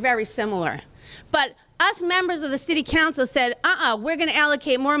decrease were very similar. But us members of the city council said, we're going to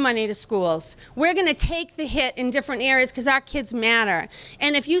allocate more money to schools. We're going to take the hit in different areas because our kids matter.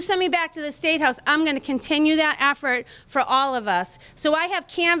 And if you send me back to the State House, I'm going to continue that effort for all of us. So I have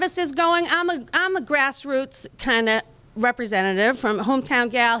canvases going. I'm a grassroots kind of representative from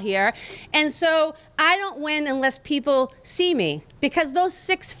hometown gal here, and so I don't win unless people see me, because those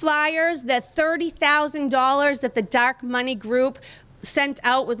 6 flyers, that $30,000 that the dark money group sent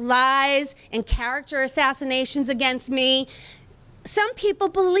out with lies and character assassinations against me, some people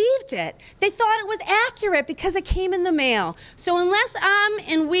believed it. They thought it was accurate because it came in the mail. So unless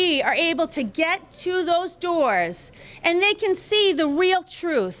and we are able to get to those doors and they can see the real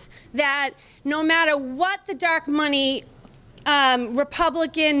truth, that no matter what the dark money,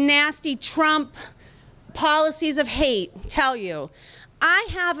 Republican, nasty Trump policies of hate tell you, I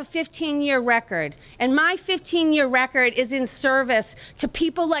have a 15-year record, and my 15-year record is in service to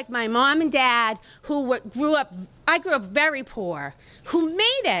people like my mom and dad who grew up, I grew up very poor, who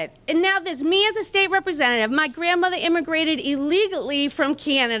made it. And now there's me as a state representative. My grandmother immigrated illegally from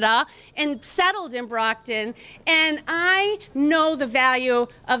Canada and settled in Brockton, and I know the value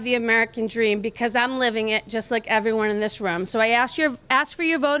of the American dream because I'm living it just like everyone in this room. So I ask for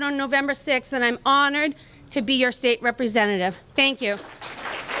your vote on November 6th, and I'm honored to be your state representative. Thank you.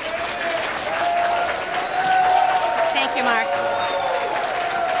 Thank you, Mark.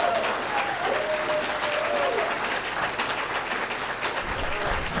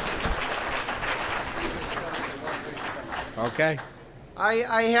 Okay.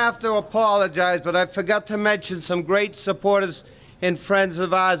 I have to apologize, but I forgot to mention some great supporters and friends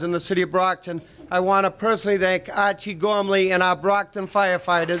of ours in the city of Brockton. I want to personally thank Archie Gormley and our Brockton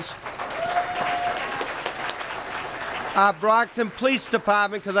firefighters, our Brockton Police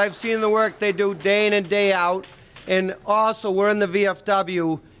Department, because I've seen the work they do day in and day out. And also, we're in the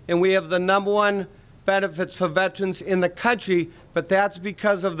VFW, and we have the #1 benefits for veterans in the country, but that's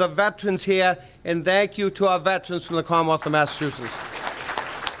because of the veterans here, and thank you to our veterans from the Commonwealth of Massachusetts.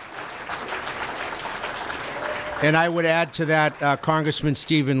 And I would add to that Congressman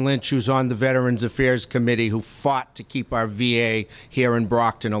Stephen Lynch, who's on the Veterans Affairs Committee, who fought to keep our VA here in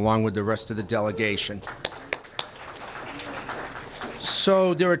Brockton along with the rest of the delegation.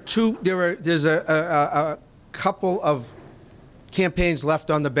 So there's a couple of campaigns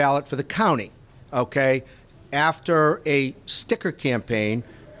left on the ballot for the county, okay? After a sticker campaign,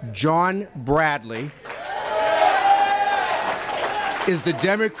 John Bradley is the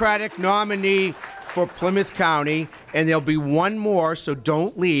Democratic nominee for Plymouth County, and there'll be one more, so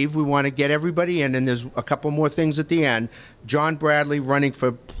don't leave. We want to get everybody in, and there's a couple more things at the end. John Bradley running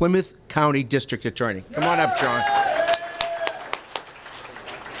for Plymouth County District Attorney. Come on up, John.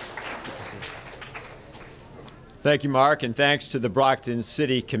 Thank you, Mark, and thanks to the Brockton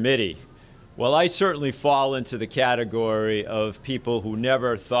City Committee. Well, I certainly fall into the category of people who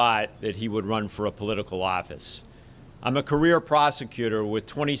never thought that he would run for a political office. I'm a career prosecutor with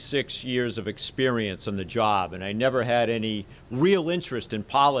 26 years of experience on the job, and I never had any real interest in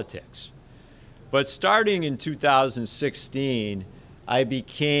politics. But starting in 2016, I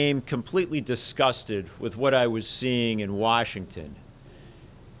became completely disgusted with what I was seeing in Washington.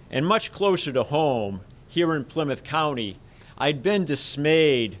 And much closer to home, here in Plymouth County, I'd been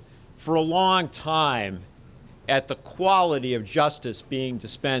dismayed for a long time at the quality of justice being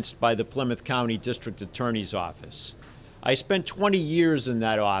dispensed by the Plymouth County District Attorney's Office. I spent 20 years in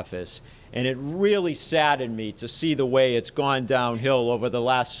that office, and it really saddened me to see the way it's gone downhill over the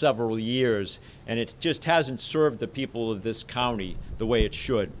last several years, and it just hasn't served the people of this county the way it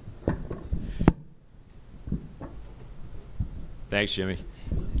should. Thanks, Jimmy.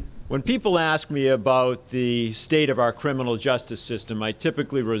 When people ask me about the state of our criminal justice system, I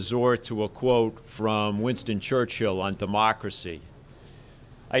typically resort to a quote from Winston Churchill on democracy.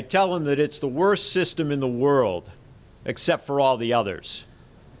 I tell them that it's the worst system in the world, except for all the others.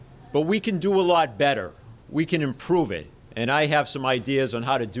 But we can do a lot better. We can improve it, and I have some ideas on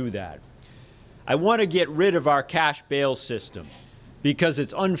how to do that. I want to get rid of our cash bail system because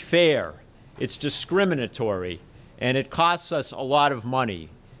it's unfair, it's discriminatory, and it costs us a lot of money.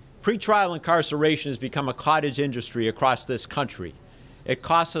 Pretrial incarceration has become a cottage industry across this country. It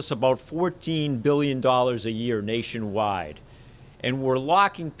costs us about $14 billion a year nationwide. And we're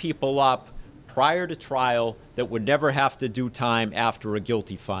locking people up prior to trial that would never have to do time after a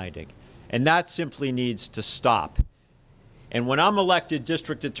guilty finding. And that simply needs to stop. And when I'm elected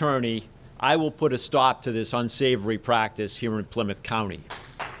district attorney, I will put a stop to this unsavory practice here in Plymouth County.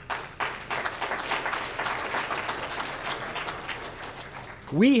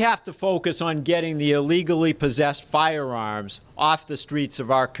 We have to focus on getting the illegally possessed firearms off the streets of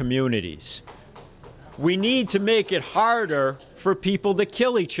our communities. We need to make it harder for people to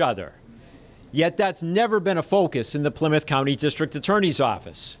kill each other. Yet that's never been a focus in the Plymouth County District Attorney's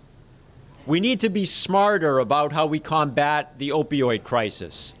Office. We need to be smarter about how we combat the opioid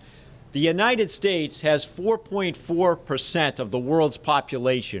crisis. The United States has 4.4% of the world's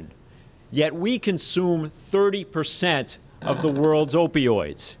population, yet we consume 30% of the world's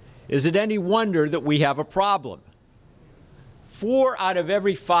opioids. Is it any wonder that we have a problem? 4 out of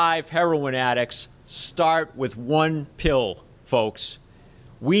every 5 heroin addicts start with one pill, folks.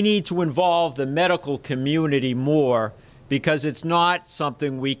 We need to involve the medical community more because it's not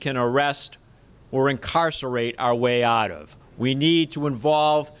something we can arrest or incarcerate our way out of. We need to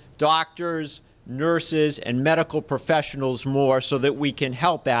involve doctors, nurses, and medical professionals more so that we can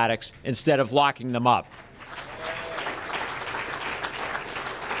help addicts instead of locking them up.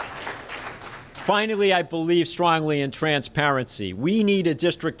 Finally, I believe strongly in transparency. We need a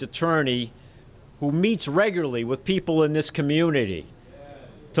district attorney who meets regularly with people in this community,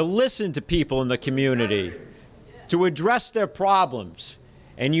 to listen to people in the community, to address their problems.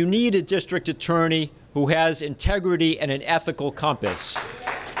 And you need a district attorney who has integrity and an ethical compass.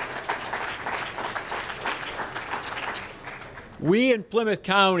 We in Plymouth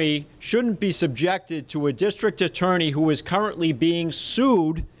County shouldn't be subjected to a district attorney who is currently being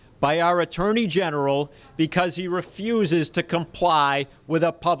sued by our Attorney General because he refuses to comply with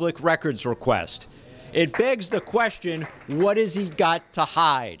a public records request. It begs the question, what has he got to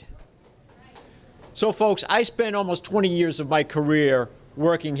hide? So folks, I spent almost 20 years of my career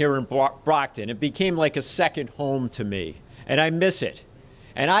working here in Brockton. It became like a second home to me, and I miss it.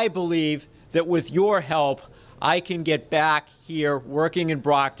 And I believe that with your help, I can get back here working in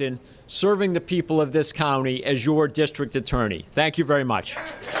Brockton, serving the people of this county as your district attorney. Thank you very much.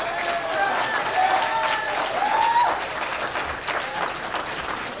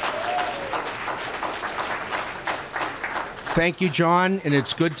 Thank you, John, and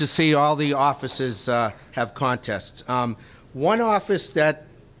it's good to see all the offices have contests. One office that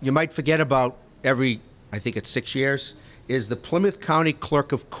you might forget about every, I think it's 6 years, is the Plymouth County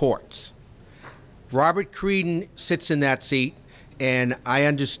Clerk of Courts. Robert Creedon sits in that seat, and I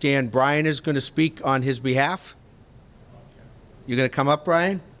understand Brian is going to speak on his behalf. You're going to come up,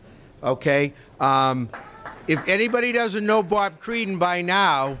 Brian? Okay. If anybody doesn't know Bob Creedon by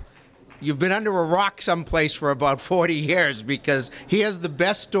now, you've been under a rock someplace for about 40 years because he has the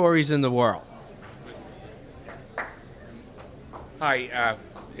best stories in the world. Hi.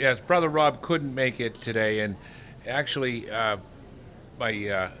 Yes, Brother Rob couldn't make it today, and actually,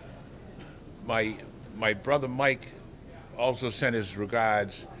 my brother Mike also sent his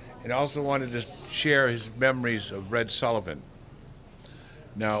regards and also wanted to share his memories of Red Sullivan.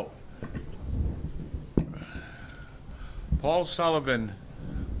 Now, Paul Sullivan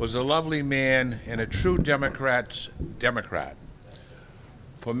was a lovely man and a true Democrat.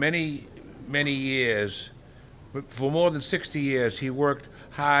 For many, many years, for more than 60 years, he worked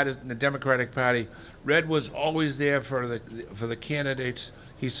hard in the Democratic Party. Red was always there for the candidates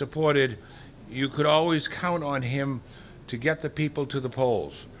he supported. You could always count on him to get the people to the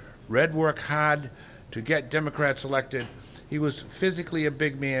polls. Red worked hard to get Democrats elected. He was physically a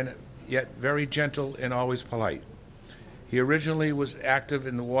big man, yet very gentle and always polite. He originally was active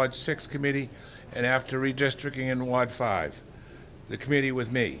in the Ward 6 committee, and after redistricting in Ward 5, the committee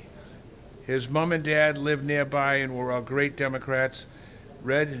with me. His mom and dad lived nearby and were all great Democrats.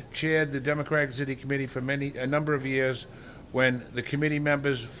 Red chaired the Democratic City Committee for a number of years when the committee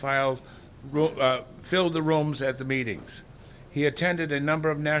members filled the rooms at the meetings. He attended a number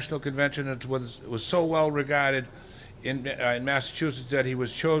of national conventions and was so well regarded in Massachusetts that he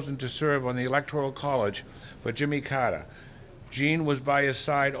was chosen to serve on the Electoral College for Jimmy Carter. Jean was by his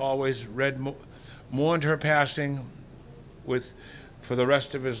side always. Red mourned her passing with for the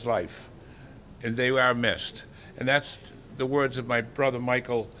rest of his life, and they are missed. And that's the words of my brother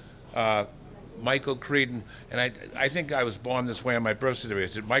Michael Creedon, and I think I was born this way on my birth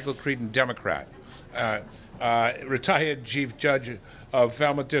certificate. Michael Creedon, Democrat, retired Chief Judge of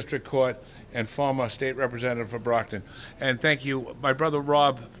Falmouth District Court and former state representative for Brockton. And thank you. My brother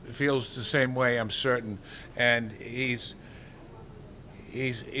Rob feels the same way, I'm certain, and he's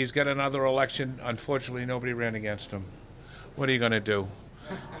got another election. Unfortunately, nobody ran against him. What are you going to do?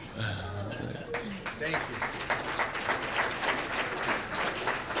 Thank you.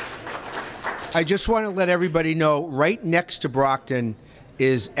 I just want to let everybody know, right next to Brockton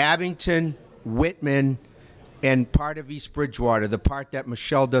is Abington, Whitman, and part of East Bridgewater, the part that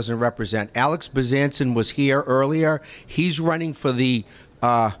Michelle doesn't represent. Alex Bezanson was here earlier. He's running for the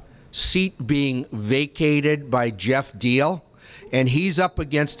seat being vacated by Jeff Deal, and he's up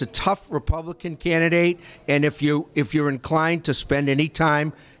against a tough Republican candidate. And if you're inclined to spend any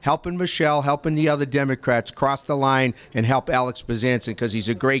time helping Michelle, helping the other Democrats, cross the line and help Alex Bezanson, because he's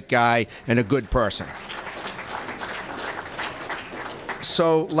a great guy and a good person.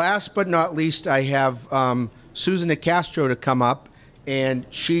 So last but not least, I have Susan Castro to come up, and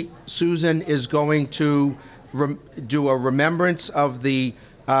Susan is going to do a remembrance of the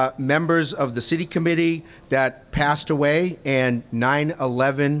members of the city committee that passed away and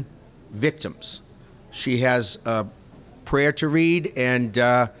 9/11 victims. She has a prayer to read, and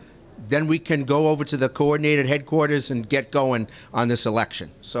then we can go over to the coordinated headquarters and get going on this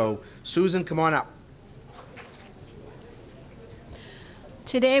election. So Susan, come on up.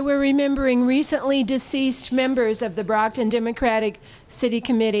 Today we're remembering recently deceased members of the Brockton Democratic City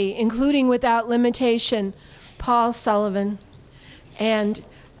Committee, including without limitation Paul Sullivan and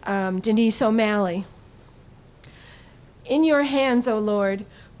Denise O'Malley. In your hands, O Lord,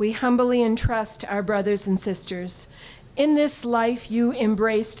 we humbly entrust our brothers and sisters. In this life you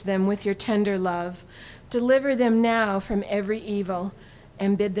embraced them with your tender love. Deliver them now from every evil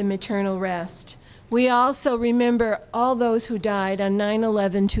and bid them eternal rest. We also remember all those who died on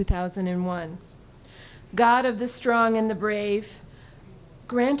 9/11/2001. God of the strong and the brave,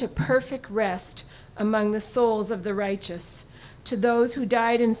 grant a perfect rest among the souls of the righteous, to those who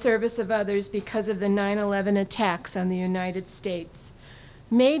died in service of others because of the 9/11 attacks on the United States.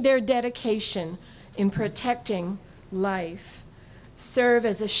 May their dedication in protecting life serve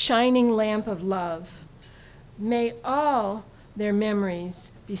as a shining lamp of love. May all their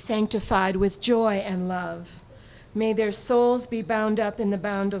memories be sanctified with joy and love. May their souls be bound up in the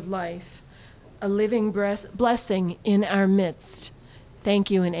bound of life, a living blessing in our midst. Thank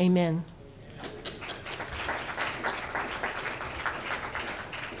you and amen.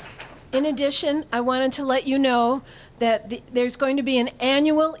 In addition, I wanted to let you know that there's going to be an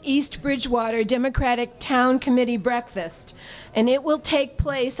annual East Bridgewater Democratic Town Committee breakfast, and it will take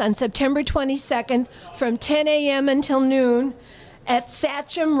place on September 22nd from 10 a.m. until noon at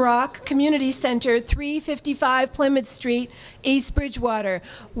Satcham Rock Community Center, 355 Plymouth Street, East Bridgewater.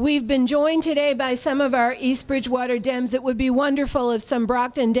 We've been joined today by some of our East Bridgewater Dems. It would be wonderful if some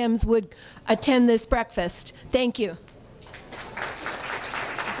Brockton Dems would attend this breakfast. Thank you.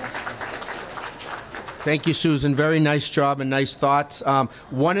 Thank you, Susan. Very nice job and nice thoughts.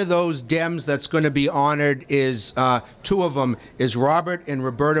 One of those Dems that's going to be honored is, two of them, is Robert and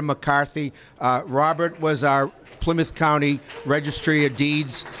Roberta McCarthy. Robert was our Plymouth County Registry of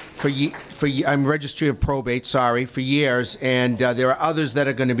Deeds Registry of Probate, sorry, for years, and there are others that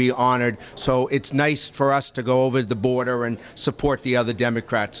are going to be honored, so it's nice for us to go over the border and support the other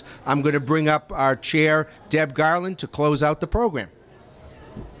Democrats. I'm going to bring up our chair, Deb Garland, to close out the program.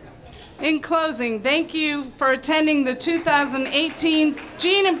 In closing, thank you for attending the 2018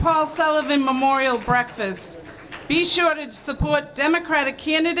 Jean and Paul Sullivan Memorial Breakfast. Be sure to support Democratic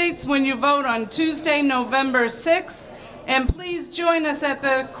candidates when you vote on Tuesday, November 6th, and please join us at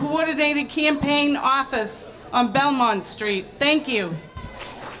the Coordinated Campaign Office on Belmont Street. Thank you.